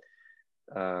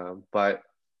 But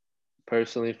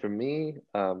personally, for me,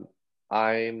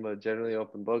 I'm a generally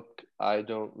open book. I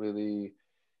don't really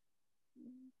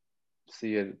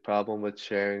see a problem with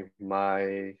sharing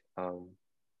my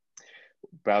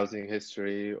browsing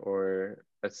history or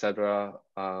etc.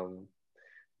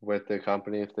 With the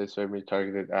company if they serve me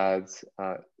targeted ads.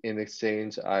 In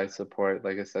exchange, I support,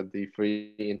 like I said, the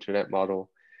free internet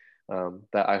model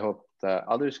that I hope that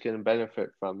others can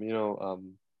benefit from.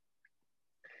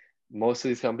 Most of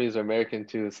these companies are American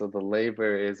too, so the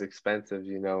labor is expensive,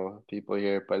 people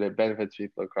here, but it benefits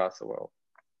people across the world.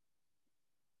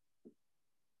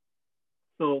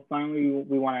 So finally,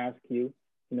 we want to ask you,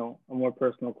 a more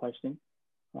personal question.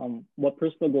 What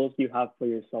personal goals do you have for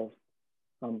yourself,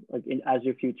 as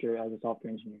your future as a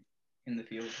software engineer in the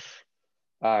field?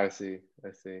 I see.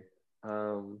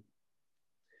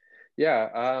 Yeah,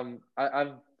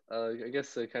 I've I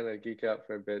guess to kind of geek out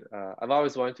for a bit. I've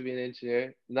always wanted to be an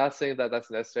engineer. Not saying that that's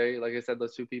necessary. Like I said,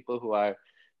 those two people who I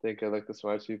think are like the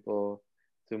smartest people,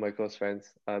 two of my close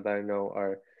friends that I know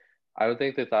are. I don't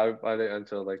think they thought about it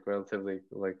until like relatively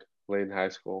like late in high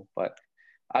school. But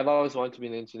I've always wanted to be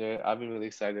an engineer. I've been really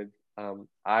excited. Though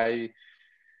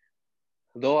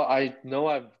I know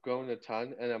I've grown a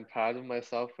ton, and I'm proud of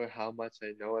myself for how much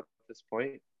I know at this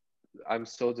point. I'm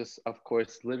still just, of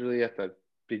course, literally at the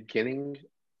beginning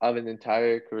of an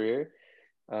entire career.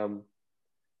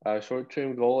 A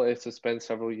short-term goal is to spend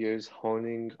several years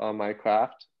honing on my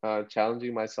craft,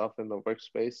 challenging myself in the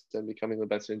workspace and becoming the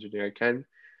best engineer I can.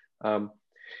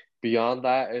 Beyond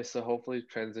that is to hopefully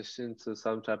transition to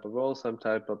some type of role, some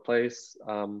type of place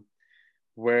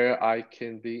where I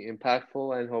can be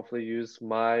impactful and hopefully use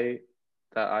that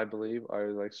I believe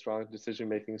are like strong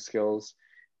decision-making skills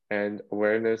and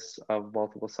awareness of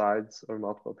multiple sides or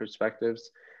multiple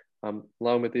perspectives,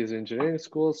 along with these engineering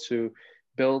schools to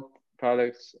build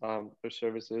products or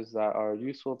services that are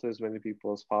useful to as many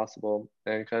people as possible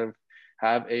and kind of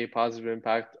have a positive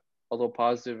impact. Although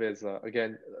positive is,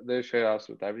 again, there's trade-offs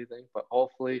with everything, but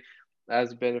hopefully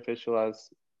as beneficial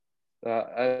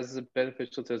to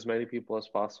as many people as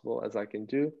possible as I can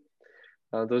do.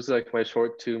 Those are like my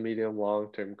short to medium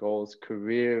long-term goals,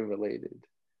 career related.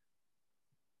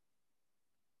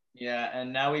 Yeah,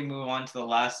 and now we move on to the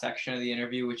last section of the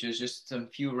interview, which is just some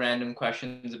few random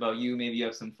questions about you. Maybe you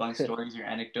have some fun stories or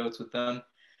anecdotes with them.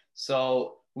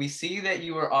 So we see that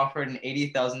you were offered an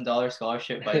 $80,000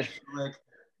 scholarship by Schulich.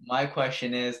 My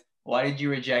question is, why did you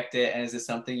reject it, and is this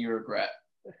something you regret?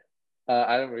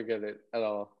 I don't regret it at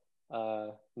all.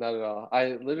 Not at all.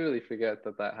 I literally forget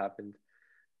that happened.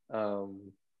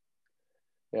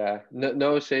 Yeah,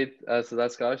 no shade. So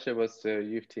that scholarship was to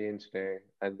U of T engineering,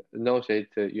 and no shade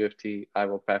to U of T. I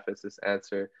will preface this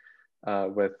answer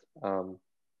with,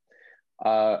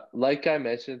 like I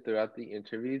mentioned throughout the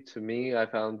interview, to me, I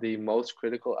found the most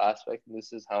critical aspect, and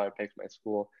this is how I picked my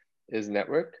school, is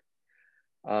network.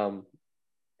 And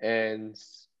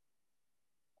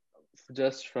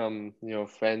just from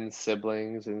friends,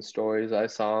 siblings, and stories I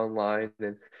saw online,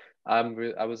 and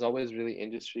I was always really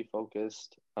industry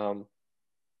focused.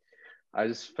 I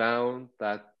just found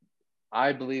that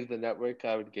I believe the network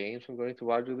I would gain from going to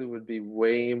Waterloo would be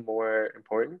way more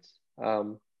important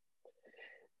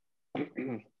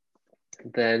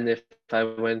than if I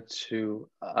went to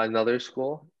another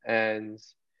school. And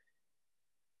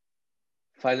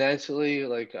financially,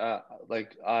 like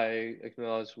I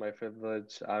acknowledge my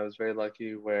privilege. I was very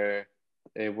lucky where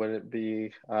it wouldn't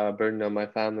be a burden on my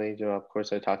family. Of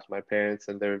course, I talked to my parents,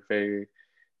 and they were very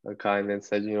kind and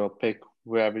said, pick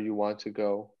wherever you want to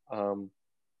go. And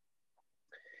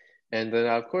then,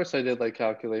 of course, I did like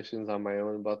calculations on my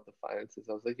own about the finances.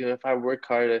 I was like, if I work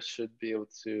hard, I should be able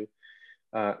to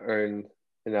earn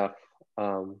enough.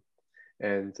 And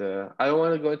I don't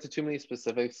want to go into too many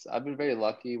specifics. I've been very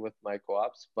lucky with my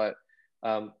co-ops, but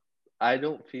I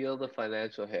don't feel the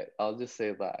financial hit. I'll just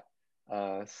say that.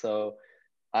 So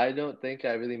I don't think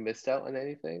I really missed out on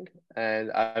anything,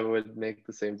 and I would make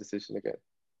the same decision again.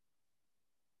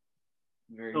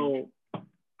 So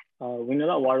we know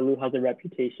that Waterloo has a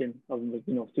reputation of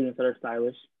students that are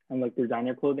stylish and like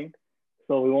designer clothing.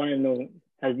 So we want to know,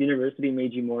 has university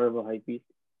made you more of a hypebeast?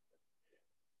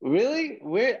 Really?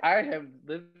 I have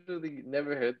literally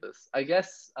never heard this. I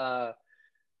guess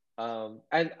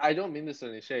And I don't mean this in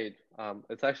any shade.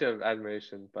 It's actually of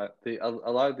admiration, but a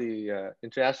lot of the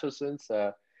international students,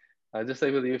 just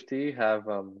like with the U of T, have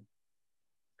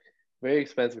very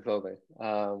expensive clothing.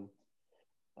 Uh,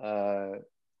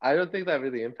 I don't think that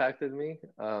really impacted me.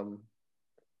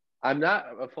 I'm not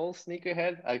a full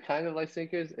sneakerhead. I kind of like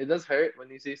sneakers. It does hurt when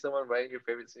you see someone wearing your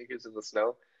favorite sneakers in the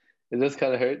snow. It does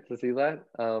kind of hurt to see that.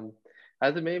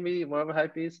 Has it made me more of a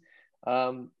hype beast?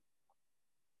 Um,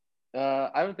 I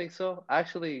don't think so.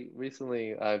 Actually,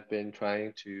 recently I've been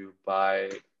trying to buy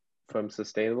from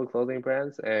sustainable clothing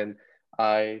brands, and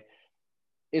I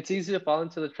it's easy to fall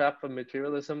into the trap of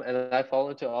materialism, and I fall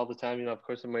into it all the time. Of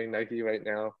course, I'm wearing Nike right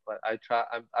now, but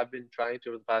I've been trying to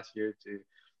over the past year to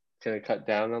kind of cut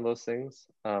down on those things.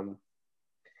 And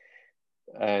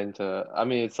I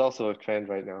mean, it's also a trend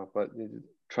right now, but you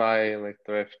try and like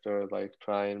thrift or like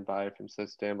try and buy from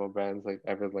sustainable brands like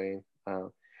Everlane.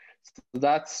 So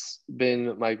that's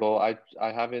been my goal. I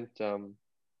haven't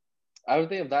I don't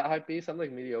think I'm that hype beast. I'm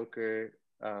like mediocre.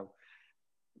 Of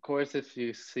course, if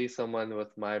you see someone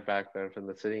with my background from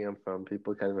the city I'm from,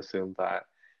 people kind of assume that.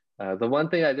 The one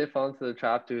thing I did fall into the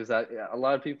trap to is that yeah, a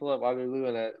lot of people at Waterloo,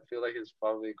 and I feel like it's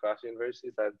probably across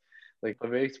universities, had like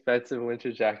very expensive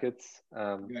winter jackets.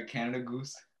 You got Canada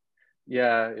Goose.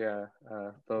 Yeah, yeah,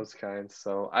 those kinds.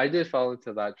 So I did fall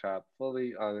into that trap,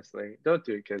 fully honestly. Don't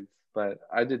do it, kids, but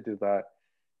I did do that.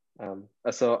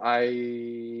 So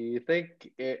I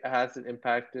think it hasn't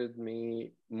impacted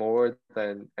me more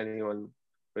than anyone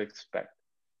would expect.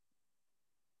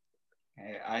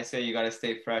 Hey, I say you got to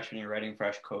stay fresh when you're writing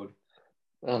fresh code.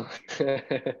 Oh.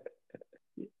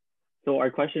 So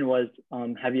our question was,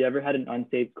 have you ever had an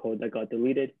unsaved code that got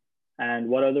deleted? And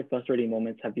what other frustrating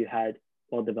moments have you had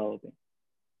while developing?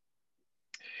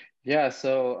 Yeah,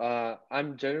 so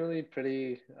I'm generally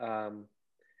pretty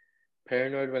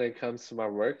paranoid when it comes to my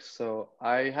work. So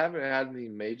I haven't had any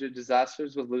major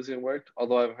disasters with losing work,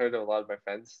 although I've heard of a lot of my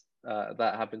friends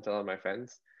that happened to a lot of my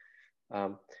friends.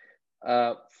 Um,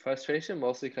 Frustration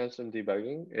mostly comes from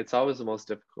debugging. It's always the most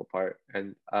difficult part.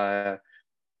 And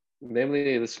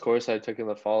namely, this course I took in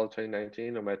the fall of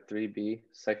 2019 on my 3B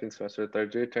second semester,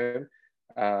 third year term,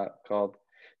 called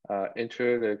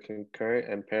Intro to Concurrent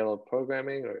and Parallel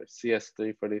Programming, or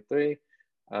CS343.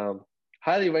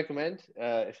 Highly recommend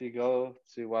if you go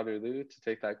to Waterloo to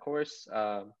take that course,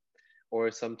 or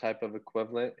some type of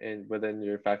equivalent within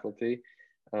your faculty.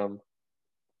 Um,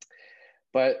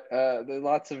 but there are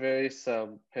lots of various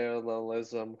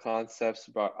parallelism concepts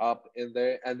brought up in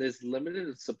there, and there's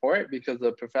limited support because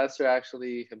the professor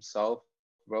actually himself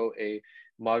wrote a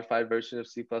modified version of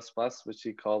C++, which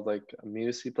he called like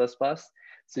Mu C++.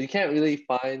 So you can't really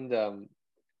find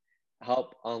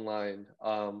help online.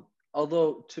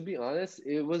 Although, to be honest,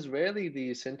 it was rarely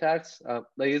the syntax.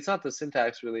 Like, it's not the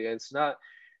syntax really, and it's not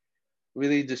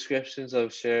really descriptions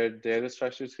of shared data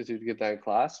structures because you'd get that in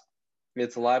class.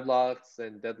 It's live locks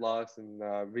and deadlocks and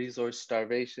resource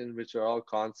starvation, which are all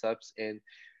concepts in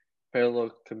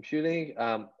parallel computing.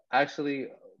 Actually,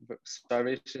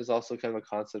 starvation is also kind of a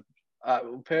concept.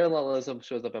 Parallelism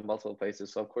shows up in multiple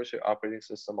places. So, of course, your operating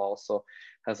system also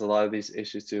has a lot of these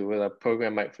issues too, where a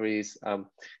program might freeze.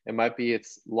 It might be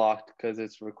it's locked because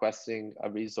it's requesting a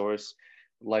resource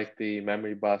like the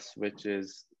memory bus, which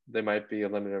is there might be a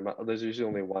limited amount. There's usually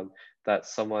only one that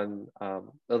someone,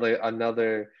 like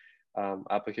another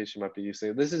application might be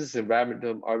using. This is a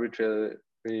random, arbitrary,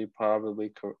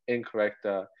 probably incorrect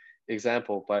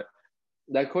example, but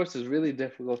that course is really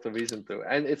difficult to reason through.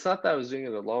 And it's not that I was doing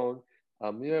it alone.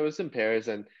 It was in pairs,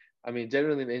 and I mean,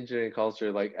 generally in engineering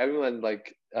culture, like everyone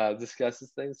like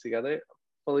discusses things together.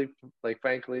 Fully, like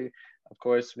frankly, of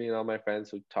course, me and all my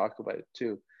friends would talk about it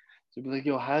too. So be like,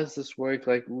 yo, how does this work?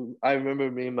 Like, I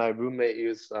remember me and my roommate, he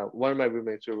was one of my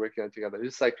roommates, we were working on together.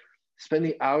 Just like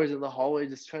spending hours in the hallway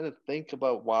just trying to think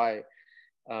about why,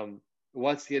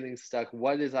 what's getting stuck,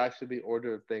 what is actually the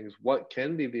order of things, what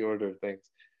can be the order of things.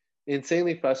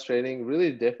 Insanely frustrating,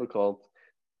 really difficult.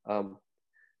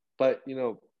 But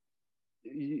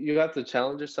you have to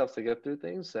challenge yourself to get through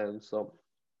things, and so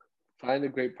find a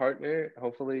great partner.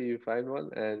 Hopefully, you find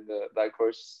one, and that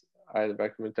course I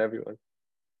recommend to everyone.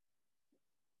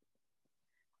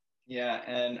 Yeah,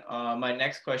 and my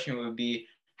next question would be,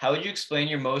 how would you explain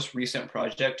your most recent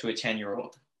project to a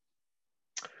 10-year-old?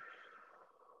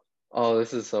 Oh,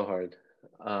 this is so hard.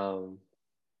 So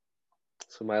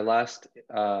my last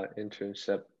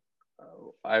internship,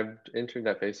 I've interned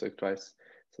at Facebook twice,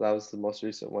 so that was the most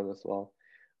recent one as well.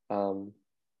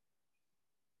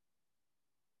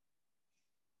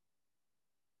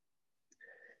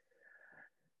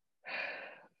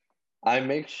 I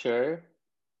make sure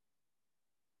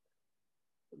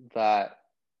that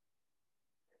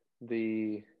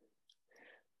the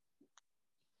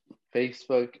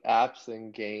Facebook apps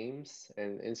and games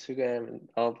and Instagram and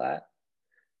all that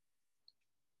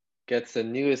gets the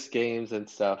newest games and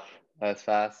stuff as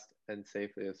fast and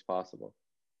safely as possible.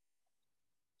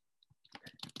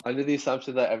 Under the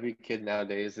assumption that every kid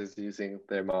nowadays is using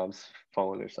their mom's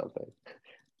phone or something.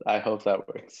 I hope that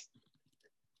works.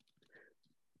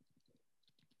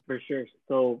 For sure.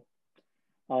 So,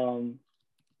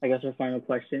 I guess our final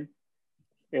question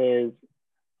is,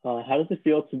 how does it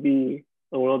feel to be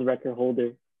a world record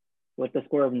holder with a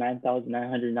score of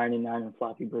 9,999 on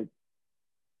Flappy Bird?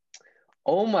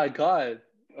 Oh my God.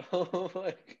 Oh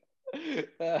my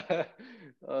God.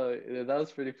 That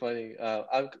was pretty funny.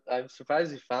 I'm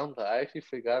surprised you found that. I actually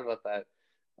forgot about that.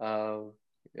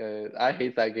 I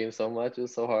hate that game so much.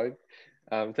 It's so hard.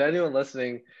 To anyone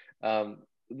listening,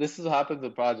 this is what happens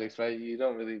with projects, right? You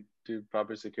don't really do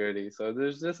proper security. So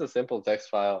there's just a simple text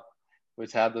file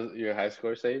which had your high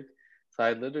score saved. So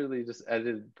I literally just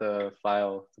edited the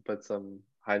file to put some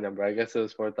high number. I guess it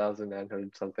was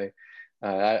 4,900 something.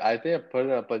 I think I put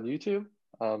it up on YouTube.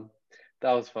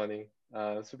 That was funny.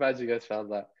 Surprised you guys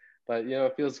found that. But,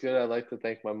 it feels good. I'd like to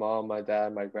thank my mom, my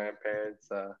dad, my grandparents.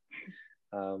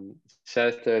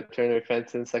 Shout out to Turner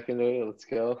Fenton Secondary. Let's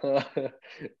go.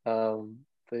 So,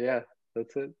 yeah,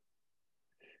 that's it.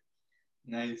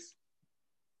 Nice.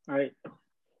 All right.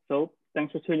 So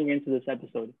thanks for tuning into this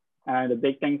episode. And a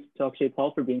big thanks to Akshay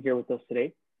Paul for being here with us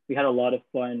today. We had a lot of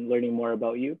fun learning more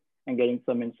about you and getting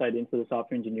some insight into the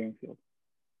software engineering field.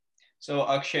 So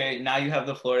Akshay, now you have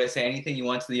the floor to say anything you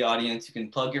want to the audience. You can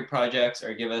plug your projects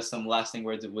or give us some lasting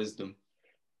words of wisdom.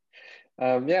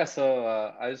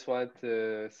 So I just wanted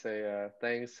to say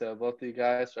thanks to both of you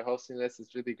guys for hosting this.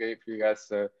 It's really great for you guys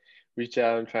to reach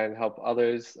out and try and help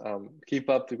others. Keep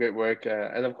up the great work.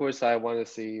 And of course, I want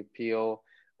to see Peel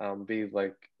be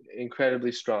like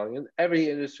incredibly strong in every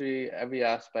industry, every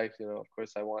aspect. Of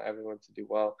course, I want everyone to do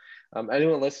well.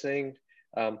 Anyone listening,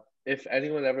 if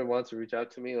anyone ever wants to reach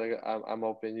out to me, like I'm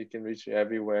open. You can reach me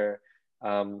everywhere.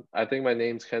 I think my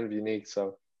name's kind of unique,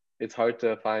 so it's hard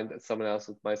to find someone else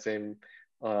with my same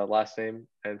last name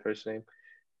and first name.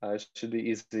 It should be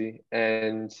easy.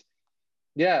 And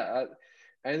yeah,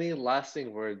 any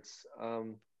lasting words?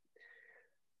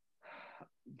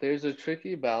 There's a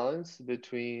tricky balance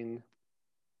between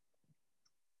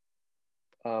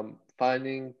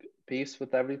finding peace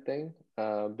with everything,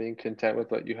 being content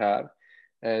with what you have,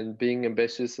 and being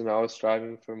ambitious and always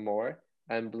striving for more.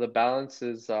 And the balance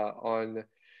is on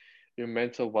your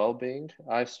mental well-being.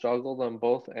 I've struggled on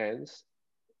both ends.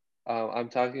 I'm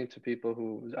talking to people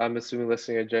who I'm assuming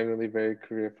listening are generally very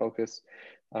career focused.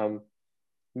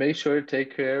 Make sure to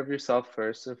take care of yourself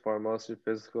first and foremost, your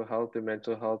physical health, your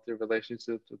mental health, your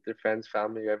relationships with your friends,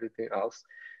 family, everything else.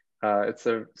 It's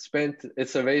a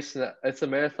race, it's a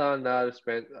marathon, not a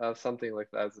sprint, something like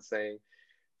that is the saying.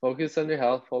 Focus on your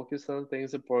health, focus on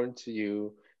things important to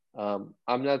you. I'm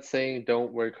not saying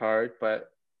don't work hard,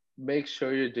 but make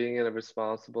sure you're doing it in a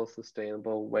responsible,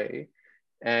 sustainable way,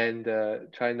 and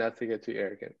try not to get too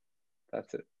arrogant.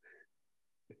 That's it.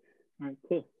 All right,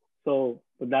 cool. So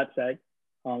with that said,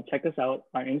 check us out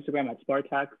on Instagram at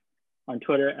SparkHack, on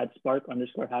Twitter at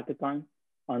Spark_Hackathon,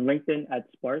 on LinkedIn at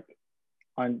Spark,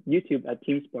 on YouTube at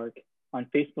Team Spark, on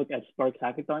Facebook at Spark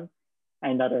Hackathon,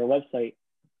 and at our website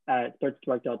at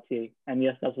searchspark.ca. And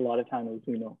yes, that's a lot of handles,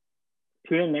 we know.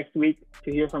 Tune in next week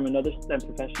to hear from another STEM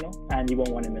professional, and you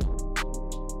won't want to miss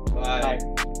it. Bye.